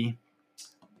interestingly,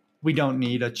 we don't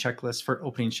need a checklist for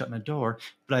opening and shutting a door,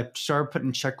 but I started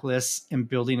putting checklists and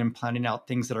building and planning out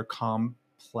things that are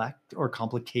complex or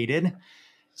complicated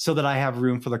so that I have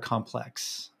room for the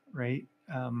complex, right?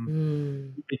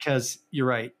 Because you're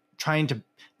right,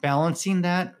 balancing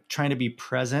that, trying to be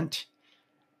present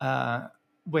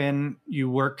when you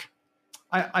work.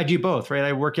 I do both, right?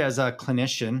 I work as a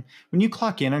clinician. When you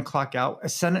clock in and clock out,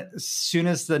 as soon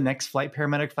as the next flight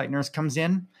paramedic, flight nurse comes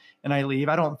in and I leave,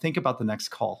 I don't think about the next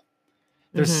call.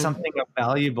 There's something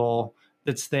valuable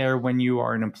that's there when you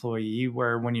are an employee,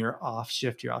 where when you're off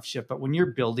shift, you're off shift. But when you're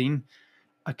building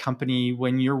a company,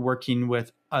 when you're working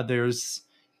with others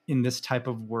in this type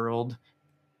of world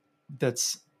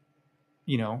that's,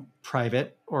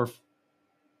 private or,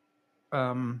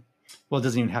 well, it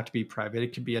doesn't even have to be private.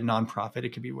 It could be a nonprofit. It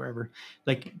could be wherever.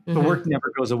 Like the work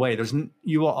never goes away.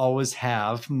 You will always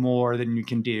have more than you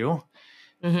can do.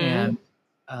 And,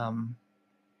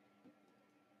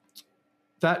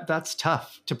 that's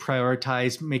tough to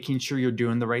prioritize, making sure you're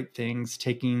doing the right things,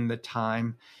 taking the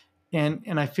time.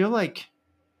 And I feel like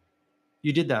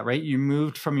you did that, right? You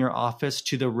moved from your office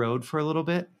to the road for a little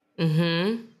bit.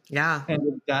 Yeah. And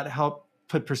did that help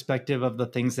put perspective of the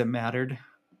things that mattered?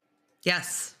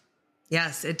 Yes,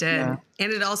 it did. Yeah.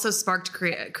 And it also sparked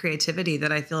creativity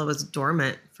that I feel was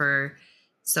dormant for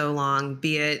so long,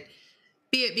 be it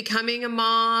becoming a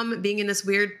mom, being in this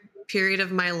weird period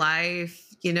of my life.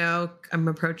 I'm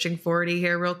approaching 40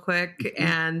 here real quick.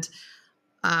 And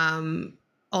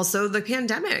also the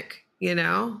pandemic,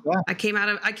 Yeah. I came out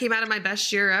of my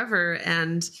best year ever,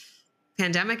 and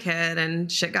pandemic hit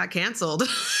and shit got canceled.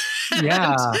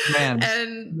 Yeah, man.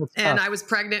 And I was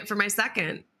pregnant for my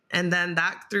second, and then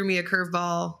that threw me a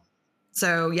curveball.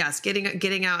 So yes,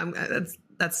 getting out.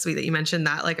 That's sweet that you mentioned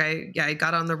that. Like I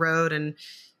got on the road and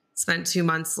spent 2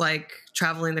 months like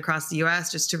traveling across the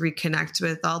US just to reconnect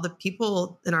with all the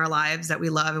people in our lives that we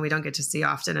love and we don't get to see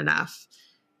often enough.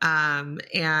 And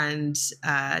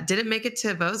didn't make it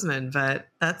to Bozeman, but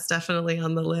that's definitely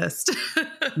on the list.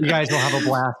 You guys will have a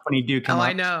blast when you do come up.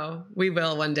 I know. We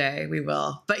will one day. We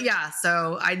will. But yeah,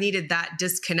 so I needed that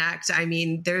disconnect. I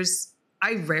mean,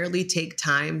 I rarely take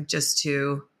time just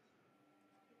to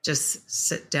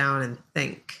sit down and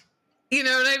think. You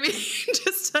know what I mean?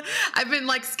 I've been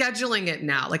like scheduling it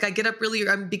now. Like I get up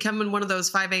I'm becoming one of those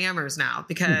 5 a.m.ers now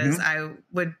because I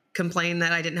would complain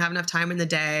that I didn't have enough time in the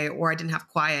day, or I didn't have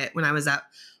quiet when I was at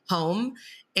home,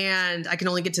 and I can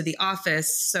only get to the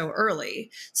office so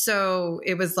early. So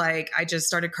it was like, I just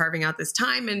started carving out this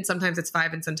time, and sometimes it's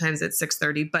 5 and sometimes it's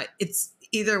 6:30, but it's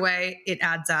either way, it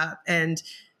adds up, and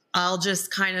I'll just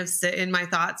kind of sit in my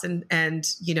thoughts and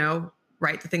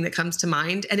write the thing that comes to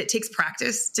mind. And it takes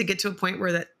practice to get to a point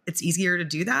where it's easier to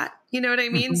do that. You know what I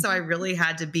mean? So I really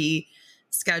had to be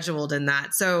scheduled in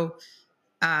that. So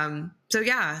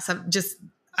yeah,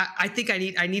 I think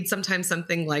I need sometimes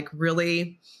something like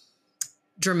really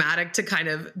dramatic to kind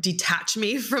of detach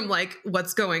me from like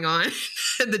what's going on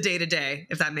in the day to day,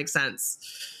 if that makes sense.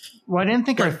 Well, I didn't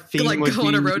think our theme would go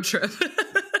on a road trip.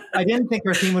 I didn't think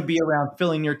our theme would be around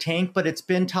filling your tank, but it's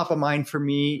been top of mind for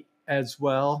me as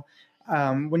well.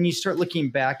 When you start looking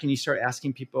back and you start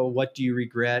asking people, what do you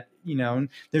regret?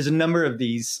 There's a number of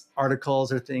these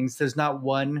articles or things. There's not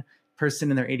one person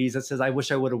in their 80s that says, I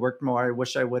wish I would have worked more. I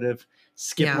wish I would have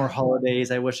skipped more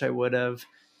holidays. I wish I would have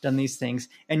done these things.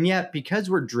 And yet, because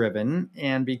we're driven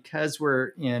and because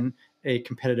we're in a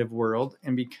competitive world,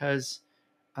 and because,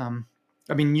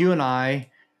 you and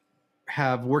I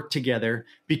have worked together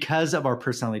because of our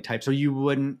personality types, or you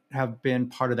wouldn't have been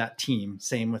part of that team.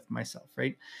 Same with myself,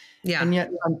 right? Yeah. And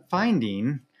yet I'm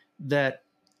finding that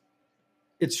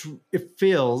it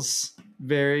feels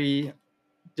very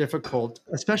difficult,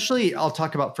 especially I'll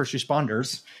talk about first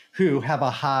responders who have a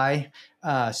high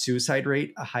suicide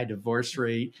rate, a high divorce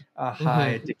rate, a high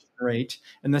addiction rate.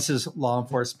 And this is law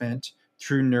enforcement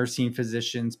through nursing,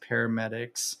 physicians,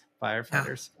 paramedics,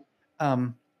 firefighters.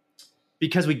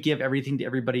 Because we give everything to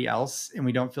everybody else and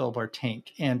we don't fill up our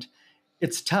tank. And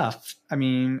it's tough. I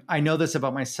mean, I know this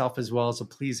about myself as well as a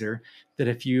pleaser, that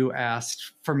if you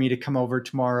asked for me to come over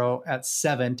tomorrow at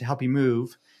 7 to help you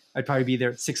move, I'd probably be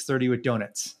there at 6:30 with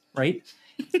donuts, right?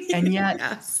 And yet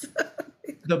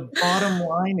the bottom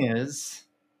line is,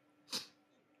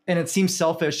 and it seems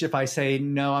selfish if I say,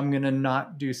 no, I'm going to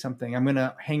not do something. I'm going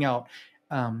to hang out.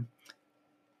 But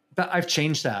I've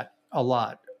changed that a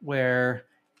lot, where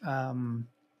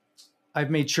I've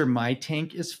made sure my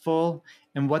tank is full,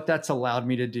 and what that's allowed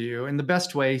me to do. And the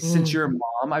best way, since you're a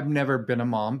mom, I've never been a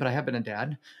mom, but I have been a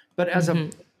dad. But as a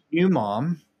new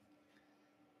mom,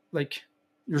 like,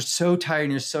 you're so tired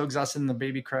and you're so exhausted and the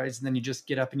baby cries, and then you just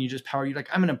get up and you just power. You're like,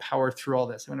 I'm going to power through all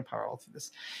this. I'm going to power all through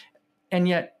this. And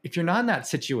yet, if you're not in that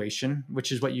situation,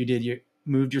 which is what you did, you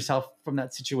moved yourself from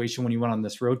that situation when you went on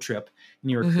this road trip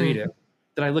and you were creative,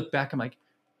 that I look back, I'm like,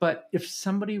 but if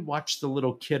somebody watched the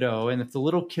little kiddo, and if the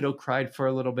little kiddo cried for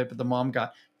a little bit, but the mom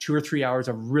got 2 or 3 hours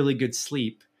of really good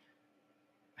sleep,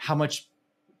 how much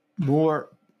more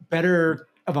better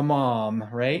of a mom,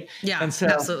 right? Yeah, and so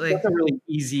absolutely. That's a really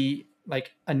easy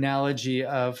like analogy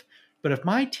of, but if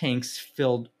my tank's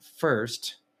filled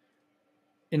first,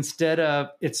 instead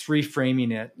of, it's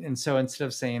reframing it. And so instead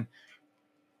of saying,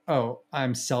 oh,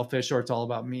 I'm selfish or it's all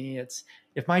about me, it's,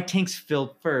 if my tank's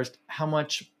filled first, how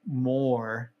much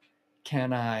more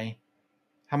can I,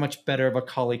 how much better of a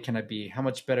colleague can I be? How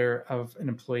much better of an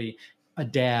employee, a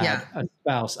dad, a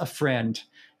spouse, a friend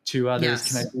to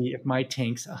others can I be if my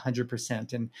tank's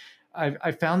 100%? And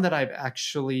I found that I've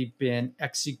actually been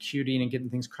executing and getting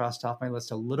things crossed off my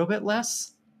list a little bit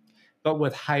less, but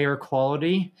with higher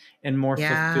quality and more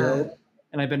fulfilled.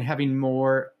 And I've been having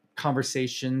more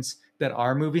conversations that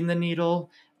are moving the needle.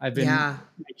 I've been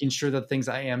making sure that things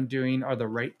I am doing are the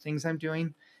right things I'm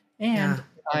doing. And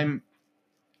I'm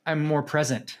more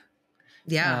present.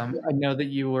 I know that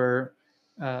you were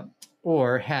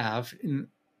or have in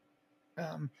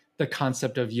the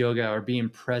concept of yoga or being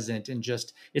present, and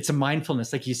just, it's a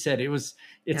mindfulness. Like you said, it was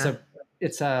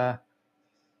a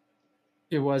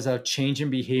change in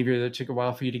behavior that took a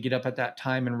while for you to get up at that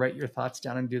time and write your thoughts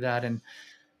down and do that. And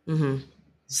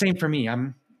same for me.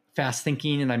 I'm fast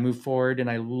thinking and I move forward and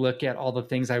I look at all the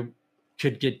things I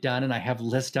could get done and I have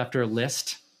list after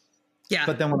list. Yeah.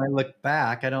 But then when I look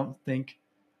back, I don't think,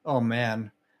 oh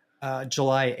man,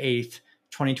 July 8th,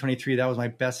 2023, that was my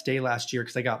best day last year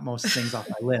because I got most things off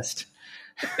my list.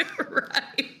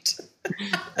 Right.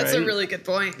 That's a really good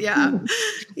point. Yeah.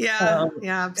 Yeah.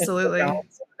 Absolutely.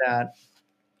 That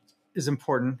is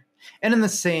important. And in the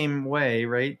same way,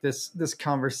 right, this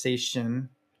conversation,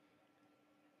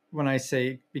 when I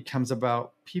say becomes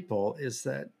about people, is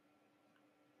that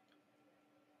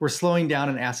we're slowing down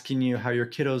and asking you how your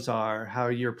kiddos are, how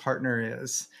your partner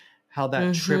is, how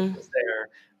that trip is there,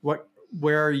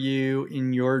 where are you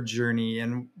in your journey,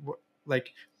 and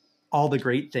like all the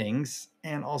great things,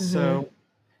 and also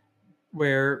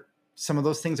where some of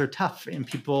those things are tough, and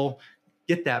people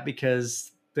get that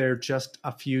because they're just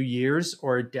a few years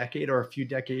or a decade or a few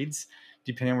decades,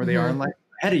 depending on where they are in life,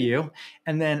 ahead of you.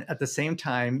 And then at the same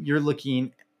time, you're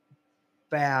looking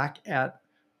back at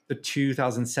the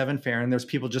 2007 fair, and there's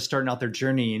people just starting out their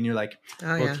journey, and you're like,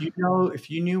 if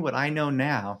you knew what I know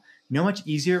now, you know how much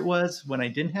easier it was when I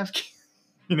didn't have kids.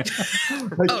 But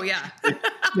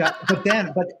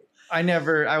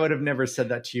I would have never said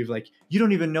that to you. Like, you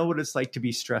don't even know what it's like to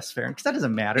be stressed, Farron, because that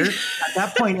doesn't matter at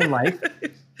that point in life.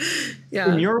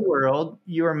 In your world,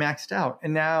 you are maxed out,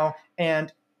 and now,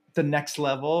 and the next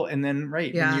level, and then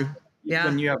when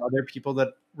you have other people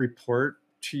that report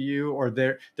to you, or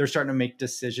they're starting to make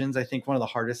decisions. I think one of the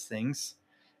hardest things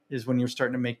is when you're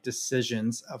starting to make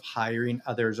decisions of hiring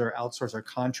others or outsource or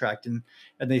contract, and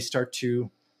they start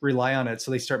to rely on it. So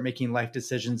they start making life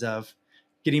decisions of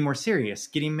getting more serious,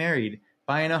 getting married,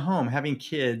 buying a home, having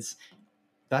kids.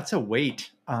 That's a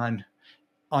weight on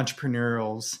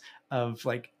entrepreneurials of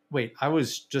like, wait, I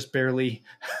was just barely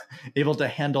able to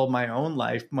handle my own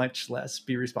life, much less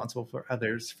be responsible for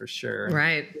others, for sure.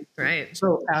 Right.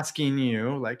 So asking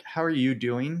you, like, how are you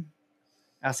doing?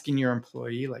 Asking your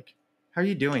employee, like, how are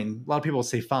you doing? A lot of people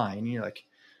say fine. And you're like,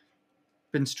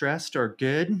 been stressed or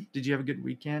good? Did you have a good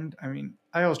weekend? I mean,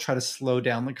 I always try to slow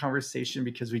down the conversation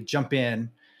because we jump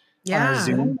in on our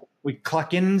Zoom. We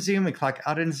clock in Zoom, we clock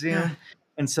out in Zoom. Yeah.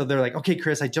 And so they're like, okay,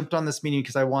 Kris, I jumped on this meeting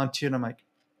because I want to. And I'm like,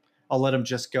 I'll let them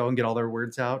just go and get all their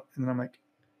words out. And then I'm like,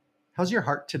 how's your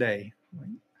heart today? Like,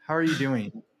 how are you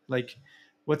doing? Like,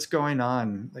 what's going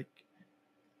on? Like,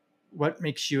 what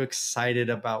makes you excited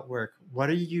about work? What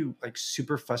are you like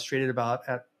super frustrated about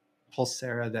at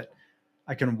Pulsera that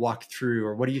I can walk through?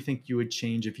 Or what do you think you would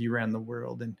change if you ran the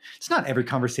world? And it's not every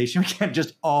conversation. We can't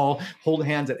just all hold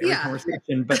hands at every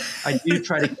conversation, but I do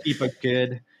try to keep a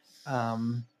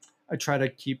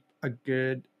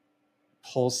good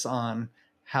pulse on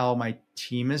how my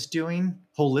team is doing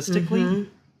holistically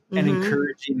and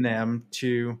encouraging them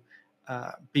to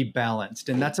be balanced.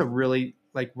 And that's a really,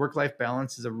 like, work-life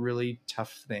balance is a really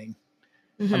tough thing.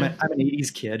 I'm an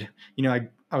 80s kid. You know,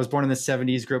 I was born in the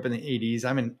 70s, grew up in the 80s.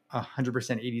 I'm an 100%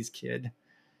 80s kid.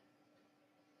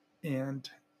 And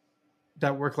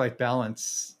that work-life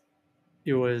balance,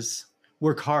 it was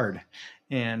work hard.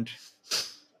 And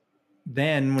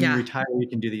then when you retire, you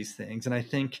can do these things. And I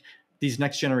think these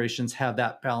next generations have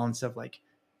that balance of like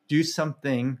do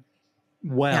something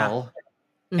Yeah. well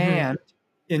and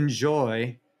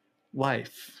enjoy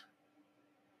life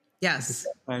at the Yes.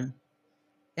 same time.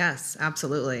 Yes,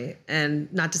 absolutely.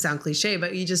 And not to sound cliche,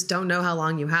 but you just don't know how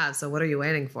long you have. So what are you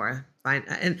waiting for? Fine.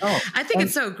 And I think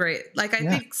it's so great. Like, I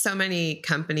think so many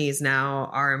companies now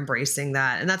are embracing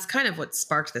that. And that's kind of what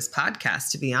sparked this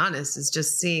podcast, to be honest, is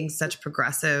just seeing such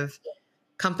progressive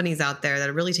companies out there that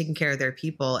are really taking care of their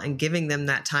people and giving them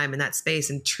that time and that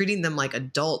space and treating them like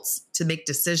adults to make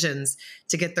decisions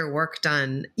to get their work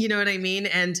done. You know what I mean?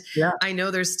 And I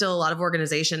know there's still a lot of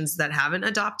organizations that haven't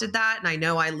adopted that. And I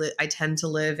know I tend to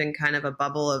live in kind of a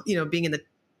bubble of, being in the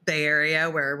Bay Area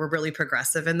where we're really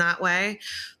progressive in that way.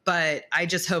 But I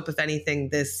just hope, if anything,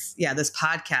 this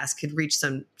podcast could reach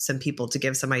some people to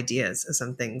give some ideas of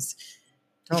some things.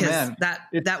 Because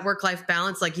that work-life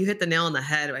balance, like you hit the nail on the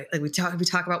head. Right? Like we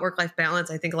talk about work-life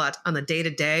balance, I think a lot on the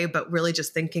day-to-day, but really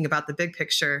just thinking about the big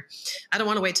picture. I don't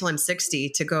want to wait till I'm 60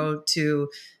 to go to,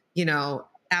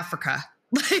 Africa.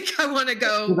 Like I want to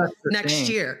go next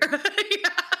year.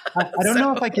 I don't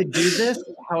know if I could do this.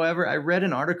 However, I read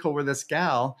an article where this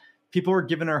gal, people were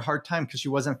giving her a hard time because she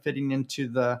wasn't fitting into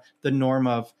the norm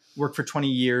of work for 20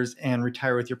 years and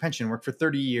retire with your pension, work for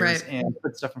 30 years and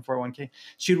put stuff in 401k.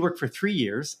 She'd work for 3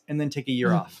 years and then take a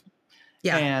year off.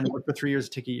 Yeah. And work for 3 years,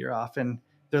 take a year off. And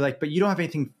they're like, but you don't have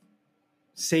anything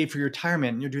saved for your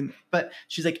retirement. And you're doing, but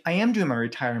she's like, I am doing my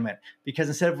retirement because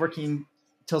instead of working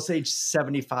till age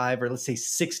 75 or let's say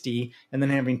 60 and then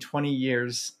having 20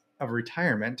 years of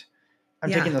retirement, I'm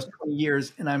taking those 20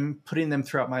 years and I'm putting them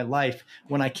throughout my life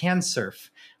when I can surf,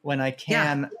 when I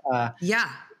can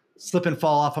slip and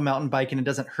fall off a mountain bike and it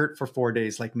doesn't hurt for 4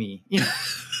 days like me.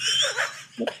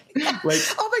 Like,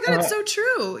 oh my God, it's so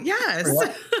true. Yes.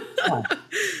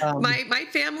 My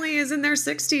family is in their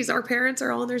 60s. Our parents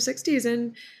are all in their 60s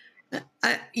and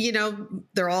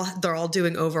they're all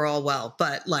doing overall well,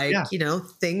 but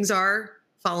things are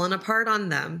falling apart on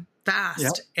them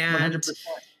fast. And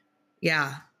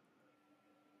 100%.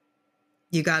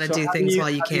 You got to do things while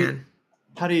you can.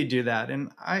 How do you do that?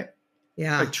 And I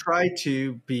try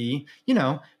to be,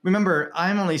 remember,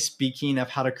 I'm only speaking of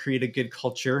how to create a good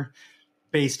culture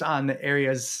based on the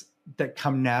areas that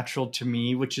come natural to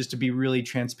me, which is to be really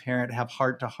transparent, have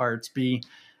heart to hearts, be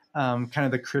kind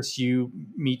of the Kris you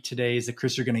meet today is the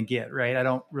Kris you're going to get, right? I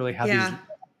don't really have these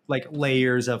like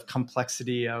layers of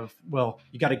complexity of, well,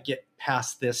 you got to get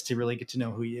past this to really get to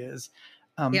know who he is.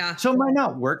 So it might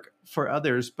not work for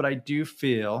others, but I do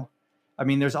feel,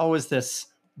 there's always this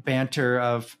banter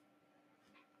of,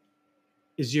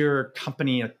 is your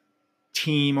company a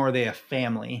team or are they a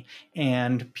family?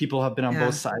 And people have been on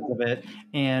both sides of it.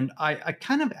 And I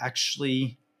kind of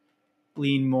actually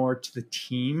lean more to the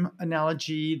team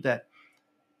analogy that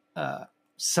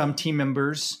some team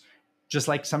members, just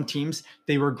like some teams,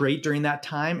 they were great during that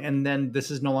time. And then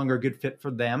this is no longer a good fit for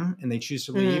them and they choose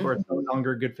to leave, or it's no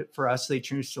longer a good fit for us. They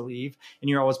choose to leave and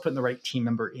you're always putting the right team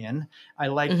member in. I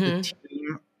like the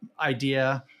team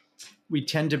idea. I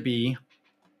tend to be,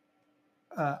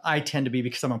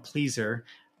 because I'm a pleaser,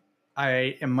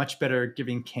 I am much better at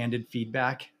giving candid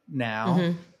feedback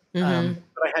now. But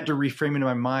I had to reframe it in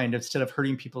my mind. Instead of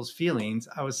hurting people's feelings,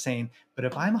 I was saying, but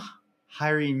if I'm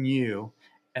hiring you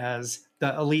as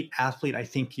the elite athlete I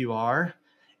think you are,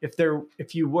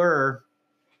 if you were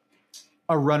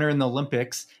a runner in the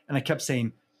Olympics, and I kept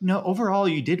saying, no, overall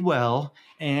you did well,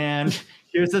 and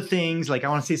here's the things, like I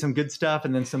want to see some good stuff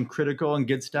and then some critical and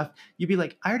good stuff, you'd be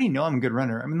like, I already know I'm a good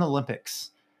runner. I'm in the Olympics.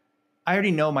 I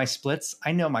already know my splits.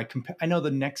 I know I know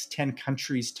the next 10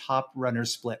 countries' top runner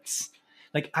splits.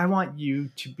 Like I want you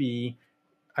to be,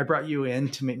 I brought you in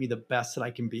to make me the best that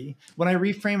I can be. When I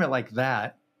reframe it like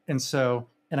that, and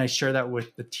I share that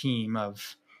with the team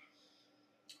of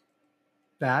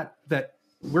that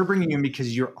we're bringing you in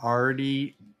because you're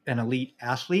already an elite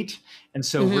athlete. And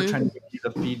so we're trying to give you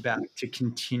the feedback to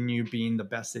continue being the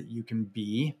best that you can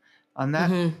be on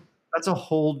that. That's a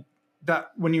whole,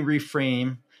 that when you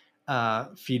reframe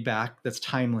feedback that's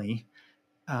timely,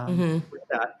 with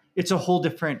that, it's a whole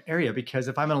different area, because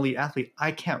if I'm an elite athlete,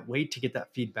 I can't wait to get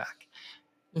that feedback.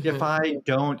 If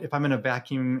I'm in a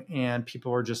vacuum and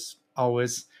people are just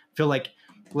always feel like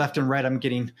left and right, I'm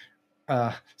getting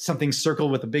something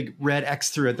circled with a big red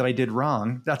X through it that I did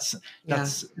wrong. That's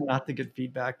not the good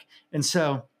feedback. And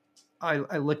so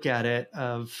I look at it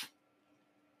of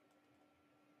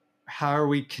how are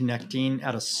we connecting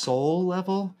at a soul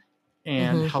level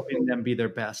and helping them be their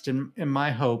best. And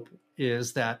my hope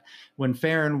is that when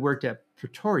Farron worked at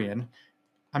Praetorian,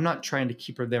 I'm not trying to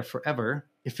keep her there forever.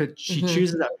 If she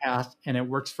chooses that path and it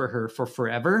works for her for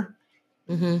forever,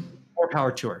 more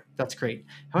power to her. That's great.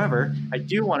 However, I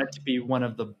do want it to be one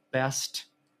of the best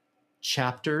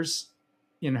chapters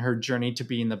in her journey to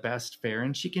being the best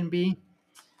Farron she can be.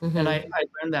 And I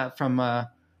learned that from a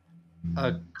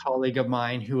colleague of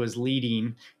mine who was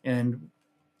leading. And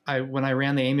when I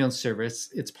ran the ambulance service,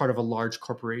 it's part of a large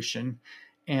corporation,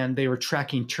 and they were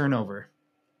tracking turnover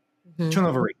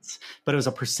rates, but it was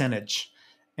a percentage.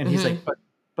 And he's like,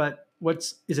 but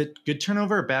is it good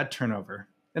turnover or bad turnover?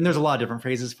 And there's a lot of different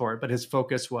phrases for it, but his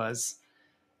focus was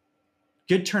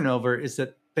good turnover is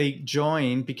that they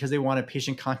join because they wanted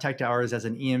patient contact hours as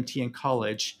an EMT in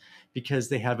college because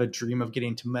they have a dream of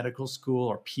getting to medical school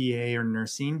or PA or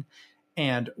nursing.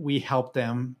 And we help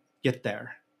them get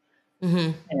there.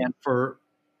 And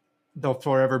they'll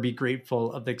forever be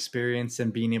grateful of the experience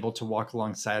and being able to walk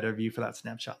alongside of you for that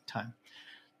snapshot in time.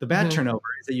 The bad turnover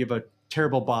is that you have a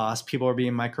terrible boss. People are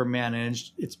being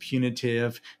micromanaged. It's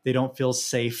punitive. They don't feel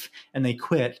safe and they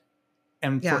quit.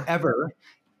 And forever,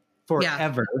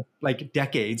 like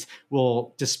decades,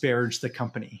 will disparage the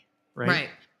company. Right.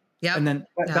 Yeah. And then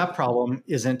that problem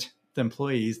isn't the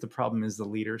employees. The problem is the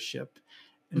leadership.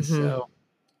 And so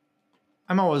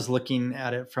I'm always looking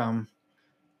at it from,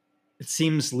 it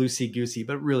seems loosey-goosey,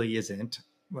 but it really isn't,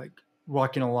 like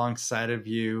walking alongside of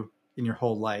you in your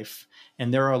whole life.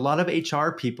 And there are a lot of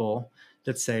HR people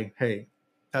that say, hey,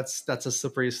 that's a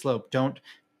slippery slope. Don't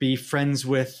be friends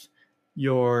with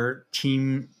your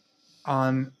team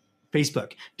on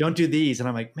Facebook. Don't do these. And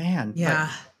I'm like, man,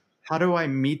 how do I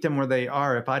meet them where they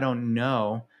are if I don't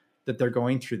know that they're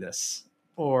going through this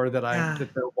or that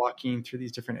that they're walking through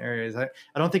these different areas?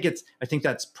 I think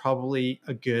that's probably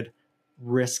a good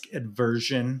risk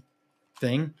aversion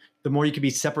thing. The more you can be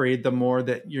separated, the more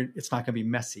that it's not going to be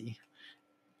messy.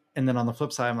 And then on the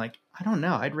flip side, I'm like, I don't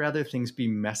know. I'd rather things be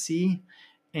messy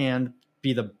and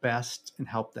be the best and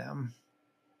help them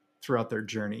throughout their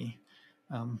journey.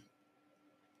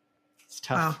 It's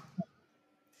tough. Wow.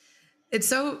 It's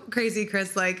so crazy,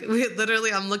 Kris. Like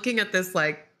I'm looking at this,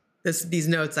 these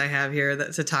notes I have here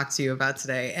to talk to you about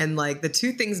today. And like the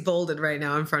two things bolded right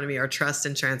now in front of me are trust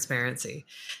and transparency.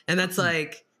 And that's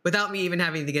like, without me even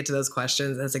having to get to those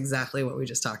questions, that's exactly what we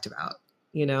just talked about,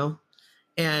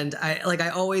 And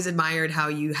I always admired how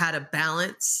you had a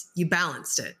balance. You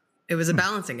balanced it. It was a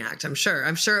balancing act. I'm sure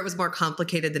it was more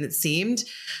complicated than it seemed,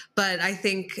 but I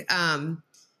think, and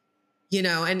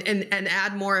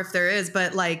add more if there is,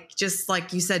 but just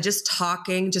like you said, just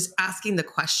talking, just asking the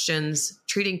questions,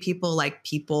 treating people like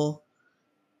people.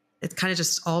 It kind of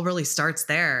just all really starts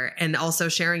there, and also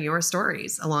sharing your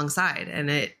stories alongside. And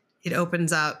it just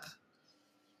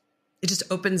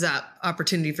opens up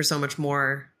opportunity for so much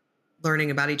more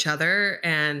learning about each other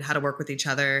and how to work with each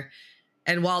other.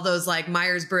 And while those like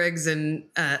Myers-Briggs and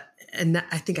I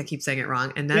think I keep saying it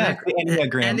wrong. And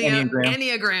Enneagram,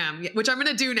 which I'm going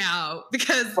to do now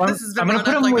because this has been. I'm going to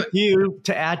put them with you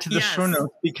to add to the show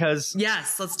notes because.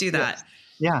 Yes, let's do that.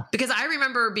 Yeah. Because I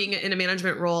remember being in a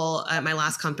management role at my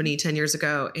last company 10 years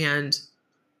ago, and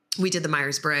we did the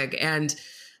Myers-Briggs, and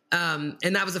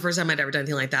that was the first time I'd ever done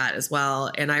anything like that as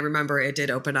well. And I remember it did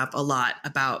open up a lot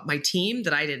about my team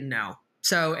that I didn't know.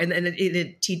 So, and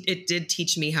it did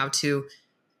teach me how to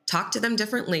talk to them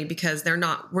differently because we're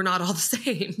not all the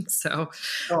same. So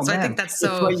I think that's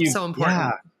so important.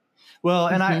 Yeah. Well,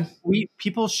 and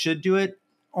people should do it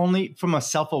only from a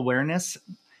self-awareness.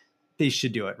 They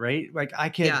should do it, right? Like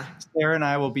Sarah and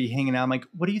I will be hanging out. I'm like,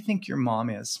 what do you think your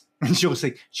mom is? And she'll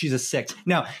say, she's a 6.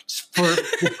 Now, for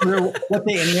what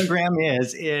the Enneagram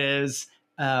is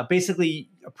basically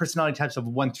personality types of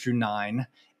 1 through 9.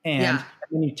 And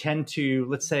then you tend to,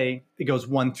 let's say it goes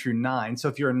 1 through 9. So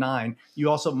if you're a 9, you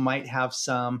also might have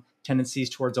some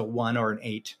tendencies towards a 1 or an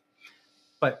 8,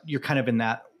 but you're kind of in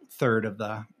that third of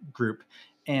the group.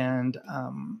 And,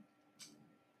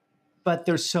 but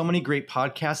there's so many great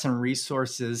podcasts and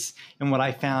resources. And what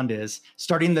I found is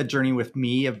starting the journey with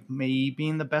me of me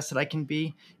being the best that I can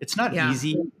be. It's not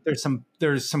easy.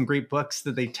 There's some great books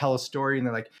that they tell a story and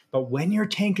they're like, but when your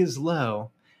tank is low,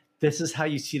 this is how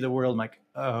you see the world. I'm like,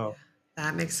 oh,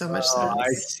 that makes so much sense.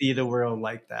 I see the world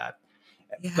like that.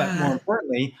 Yeah. But more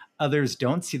importantly, others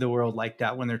don't see the world like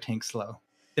that when their tank's low.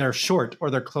 They're short or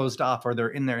they're closed off or they're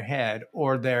in their head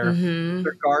or they're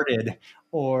guarded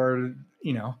or,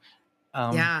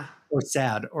 or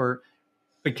sad or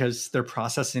because they're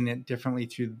processing it differently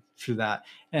through that.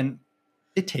 And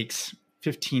it takes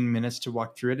 15 minutes to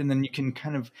walk through it. And then you can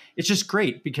it's just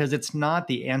great because it's not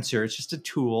the answer. It's just a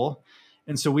tool.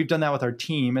 And so we've done that with our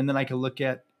team. And then I can look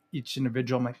at each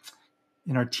individual. I'm like,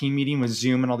 in our team meeting with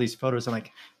Zoom and all these photos, I'm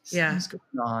like, something's going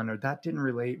on, or that didn't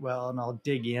relate well. And I'll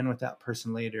dig in with that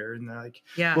person later. And they're like,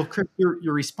 well, Kris,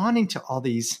 you're responding to all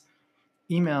these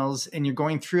emails and you're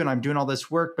going through and I'm doing all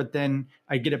this work, but then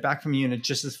I get it back from you and it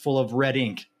just is full of red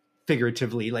ink,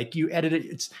 figuratively. Like you edit it.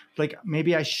 It's like,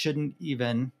 maybe I shouldn't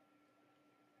even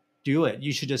do it.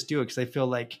 You should just do it. Cause I feel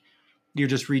like you're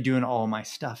just redoing all my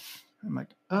stuff. I'm like,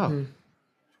 oh,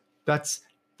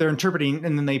 they're interpreting.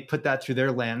 And then they put that through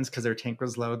their lens because their tank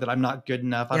was low, that I'm not good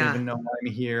enough. I don't even know why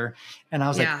I'm here. And I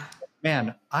was like,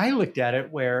 man, I looked at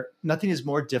it where nothing is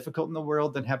more difficult in the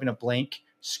world than having a blank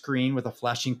screen with a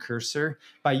flashing cursor.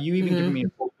 By you even giving me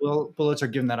bullets or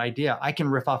giving that idea, I can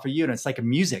riff off of you. And it's like a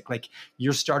music, like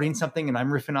you're starting something and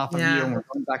I'm riffing off of you and we're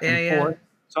going back and forth.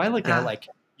 So I look at it like,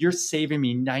 you're saving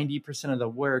me 90% of the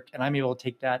work and I'm able to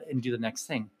take that and do the next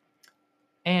thing.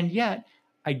 And yet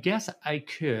I guess I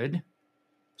could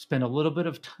spend a little bit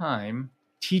of time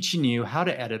teaching you how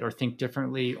to edit or think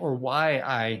differently or why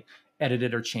I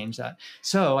edited or changed that.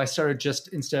 So I started just,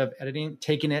 instead of editing,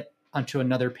 taking it onto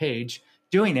another page,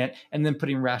 doing it, and then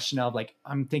putting rationale of like,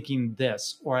 I'm thinking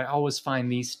this, or I always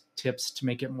find these tips to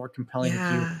make it more compelling.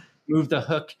 If you move the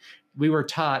hook, we were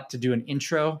taught to do an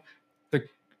intro,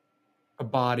 a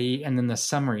body, and then the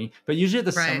summary. But usually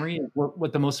the summary is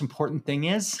what the most important thing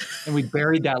is. And we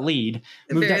buried that lead.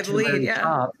 Moved that to the very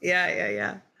top.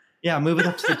 Yeah, move it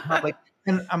up to the top. Like,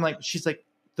 and I'm like, she's like,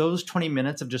 those 20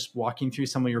 minutes of just walking through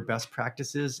some of your best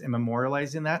practices and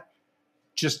memorializing that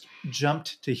just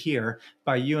jumped to here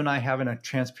by you and I having a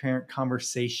transparent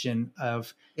conversation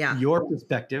of your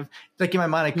perspective. Like in my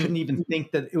mind, I couldn't even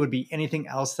think that it would be anything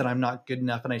else, that I'm not good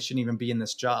enough and I shouldn't even be in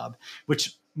this job,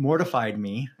 which mortified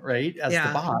me, right? As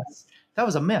the boss. That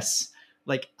was a miss.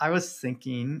 Like I was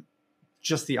thinking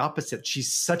just the opposite.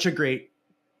 She's such a great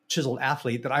chiseled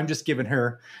athlete that I'm just giving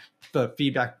her the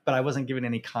feedback, but I wasn't giving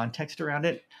any context around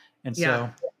it. And so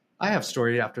I have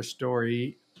story after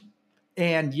story.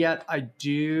 And yet I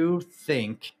do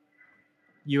think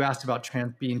you asked about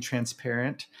being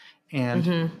transparent. And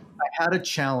I had a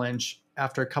challenge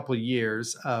after a couple of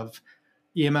years of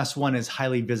EMS 1 is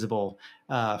highly visible.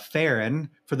 Farron,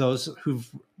 for those who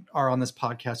are on this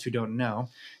podcast who don't know,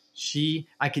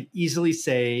 I could easily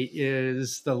say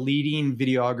is the leading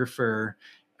videographer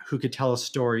who could tell a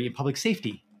story in public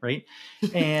safety, right?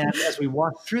 And as we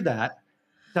walk through that,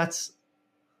 that's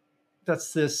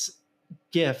this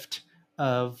gift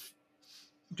of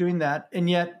doing that. And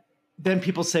yet then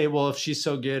people say, well, if she's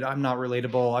so good, I'm not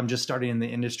relatable. I'm just starting in the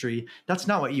industry. That's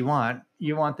not what you want.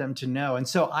 You want them to know. And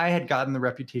so I had gotten the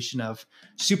reputation of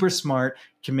super smart,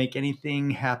 can make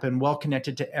anything happen, well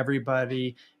connected to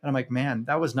everybody. And I'm like, man,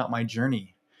 that was not my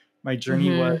journey. My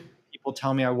journey was people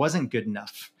tell me I wasn't good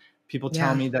enough. People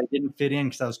tell me that I didn't fit in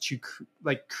because I was too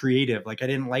creative. Like I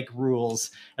didn't like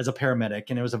rules as a paramedic.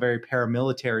 And it was a very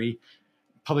paramilitary,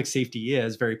 public safety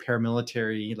is very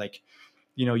paramilitary, like,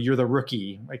 you know, you're the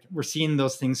rookie. Like we're seeing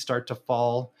those things start to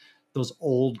fall, those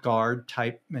old guard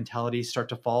type mentalities start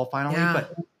to fall finally.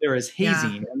 But there is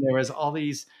hazing and there was all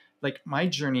these, like my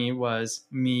journey was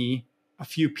me, a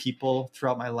few people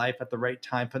throughout my life at the right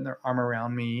time, putting their arm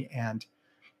around me and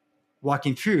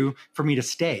walking through for me to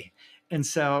stay. And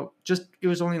so it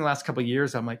was only the last couple of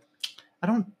years. I'm like,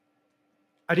 I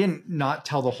didn't not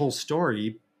tell the whole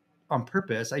story on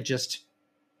purpose. I just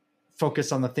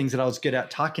focus on the things that I was good at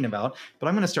talking about, but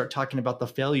I'm going to start talking about the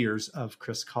failures of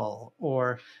Kris Kaull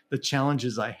or the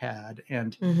challenges I had.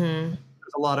 And there's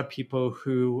a lot of people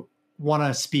who want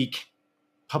to speak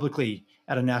publicly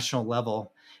at a national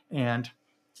level. And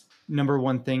number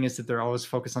one thing is that they're always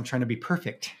focused on trying to be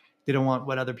perfect. They don't want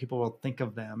what other people will think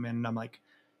of them. And I'm like,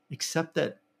 except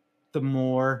that the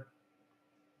more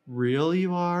real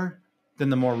you are, then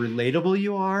the more relatable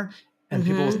you are. And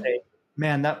people will say,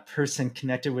 man, that person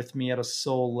connected with me at a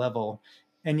soul level.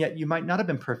 And yet you might not have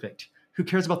been perfect. Who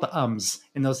cares about the ums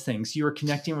and those things? You were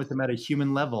connecting with them at a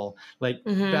human level. Like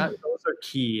that, those are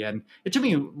key. And it took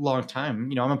me a long time.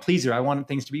 You know, I'm a pleaser. I wanted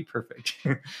things to be perfect.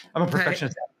 I'm a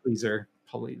perfectionist and a pleaser,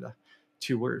 probably the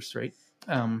two worst, right?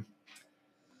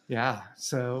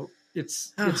 So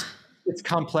it's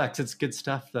complex. It's good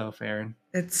stuff though, Farron.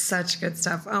 It's such good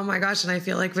stuff. Oh my gosh. And I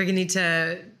feel like we need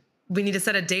to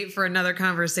set a date for another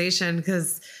conversation,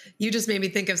 because you just made me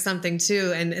think of something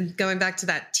too. And going back to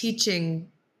that teaching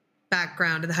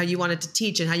background and how you wanted to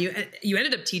teach and how you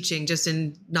ended up teaching just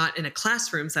not in a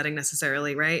classroom setting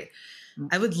necessarily. Right.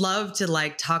 I would love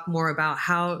to talk more about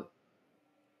how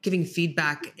giving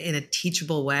feedback in a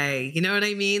teachable way, you know what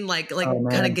I mean?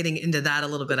 Kind of getting into that a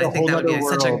little bit. I think that would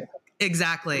be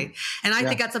exactly. And I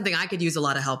think that's something I could use a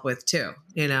lot of help with too,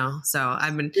 you know? So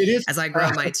as I grow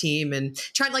my team and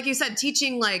try, like you said,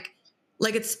 teaching,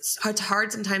 it's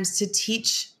hard sometimes to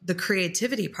teach the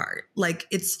creativity part.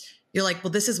 You're like,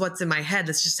 well, this is what's in my head.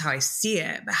 That's just how I see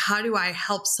it. But how do I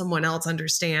help someone else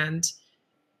understand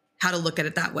how to look at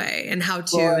it that way and how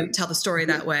to tell the story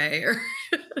that way. Or,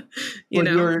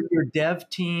 your dev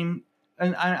team,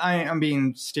 and I'm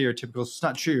being stereotypical, it's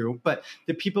not true, but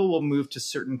the people will move to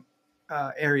certain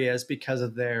areas because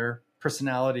of their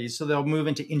personalities. So they'll move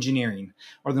into engineering,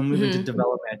 or they'll move into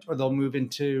development, or they'll move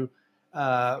into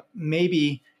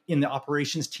maybe in the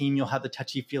operations team, you'll have the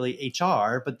touchy-feely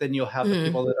HR, but then you'll have the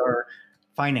people that are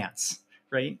finance,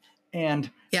 right?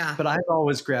 But I've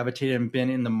always gravitated and been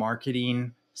in the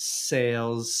marketing,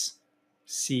 sales,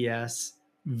 CS,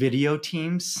 video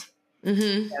teams,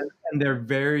 and they're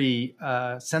very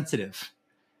sensitive.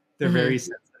 They're very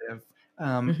sensitive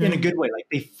in a good way. Like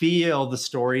they feel the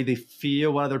story, they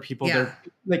feel what other people. They're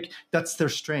like that's their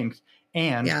strength,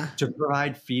 and to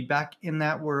provide feedback in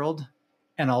that world,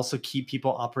 and also keep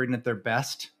people operating at their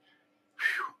best.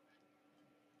 Whew.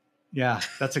 Yeah,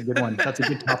 that's a good one. That's a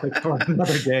good topic for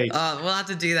another day. Oh, we'll have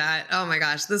to do that. Oh my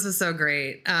gosh, this is so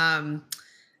great.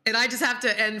 And I just have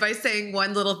to end by saying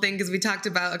one little thing, because we talked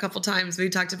about a couple times, we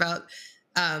talked about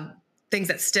things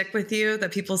that stick with you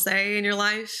that people say in your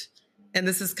life. And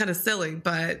this is kind of silly,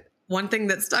 but one thing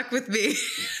that stuck with me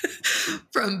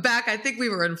from back, I think we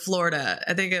were in Florida.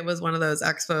 I think it was one of those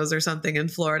expos or something in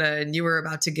Florida, and you were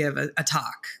about to give a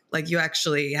talk. Like you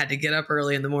actually had to get up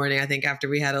early in the morning, I think after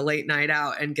we had a late night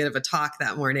out, and give a talk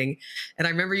that morning. And I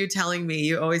remember you telling me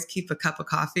you always keep a cup of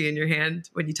coffee in your hand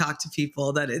when you talk to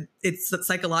people, that it's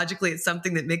psychologically, it's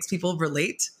something that makes people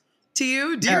relate to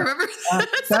you. Do you remember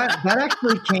that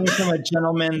actually came from a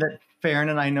gentleman that Farron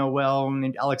and I know well,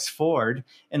 named Alex Ford.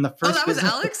 In the first, that was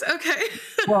Alex. Okay.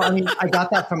 Well, I mean, I got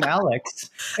that from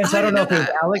Alex, and so I don't know if it was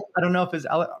Alex. I don't know if it was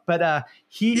Alex, but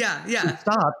he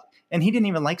stopped, and he didn't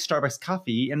even like Starbucks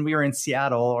coffee. And we were in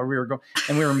Seattle, or we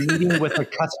were meeting with a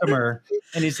customer,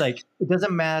 and he's like, "It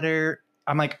doesn't matter."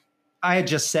 I'm like, I had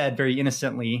just said very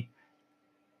innocently,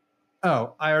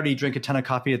 "Oh, I already drink a ton of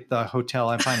coffee at the hotel.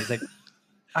 I'm fine." He's like,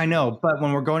 "I know, but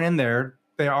when we're going in there,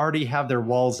 they already have their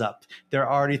walls up. They're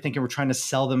already thinking we're trying to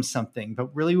sell them something,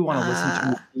 but really we want to listen to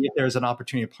them, see if there's an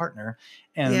opportunity to partner."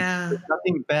 And there's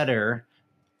nothing better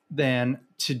than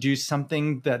to do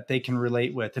something that they can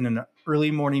relate with in an early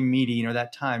morning meeting or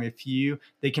that time. If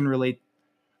they can relate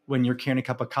when you're carrying a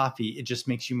cup of coffee, it just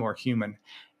makes you more human.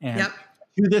 And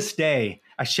to this day,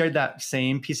 I shared that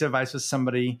same piece of advice with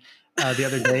somebody the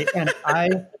other day, and I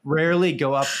rarely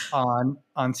go up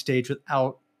on stage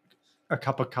without a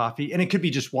cup of coffee, and it could be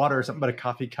just water or something, but a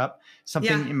coffie cup,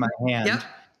 something in my hand.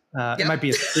 It might be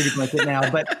a security blanket now,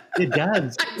 but it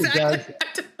does.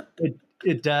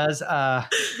 It does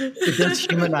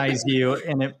humanize you,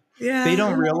 and they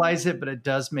don't realize it, but it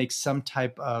does make some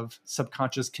type of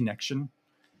subconscious connection.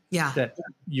 Yeah, that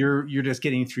you're just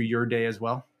getting through your day as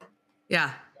well.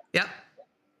 Yeah. Yep.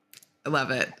 I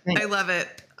love it. Thanks. I love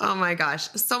it. Oh my gosh,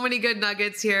 so many good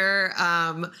nuggets here.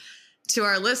 To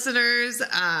our listeners,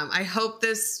 I hope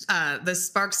this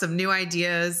sparks some new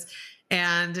ideas,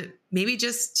 and maybe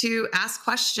just to ask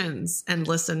questions and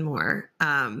listen more.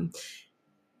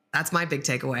 That's my big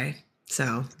takeaway.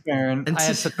 So, Farron, I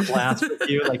had such a blast with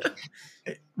you. Like,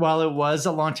 while it was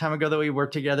a long time ago that we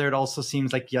worked together, it also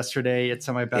seems like yesterday at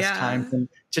some of my best times, and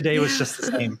today was just the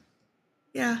same.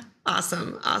 Yeah,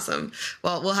 awesome.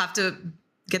 Well, we'll have to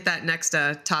get that next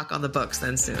talk on the books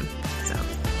then soon. So,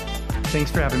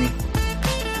 thanks for having me.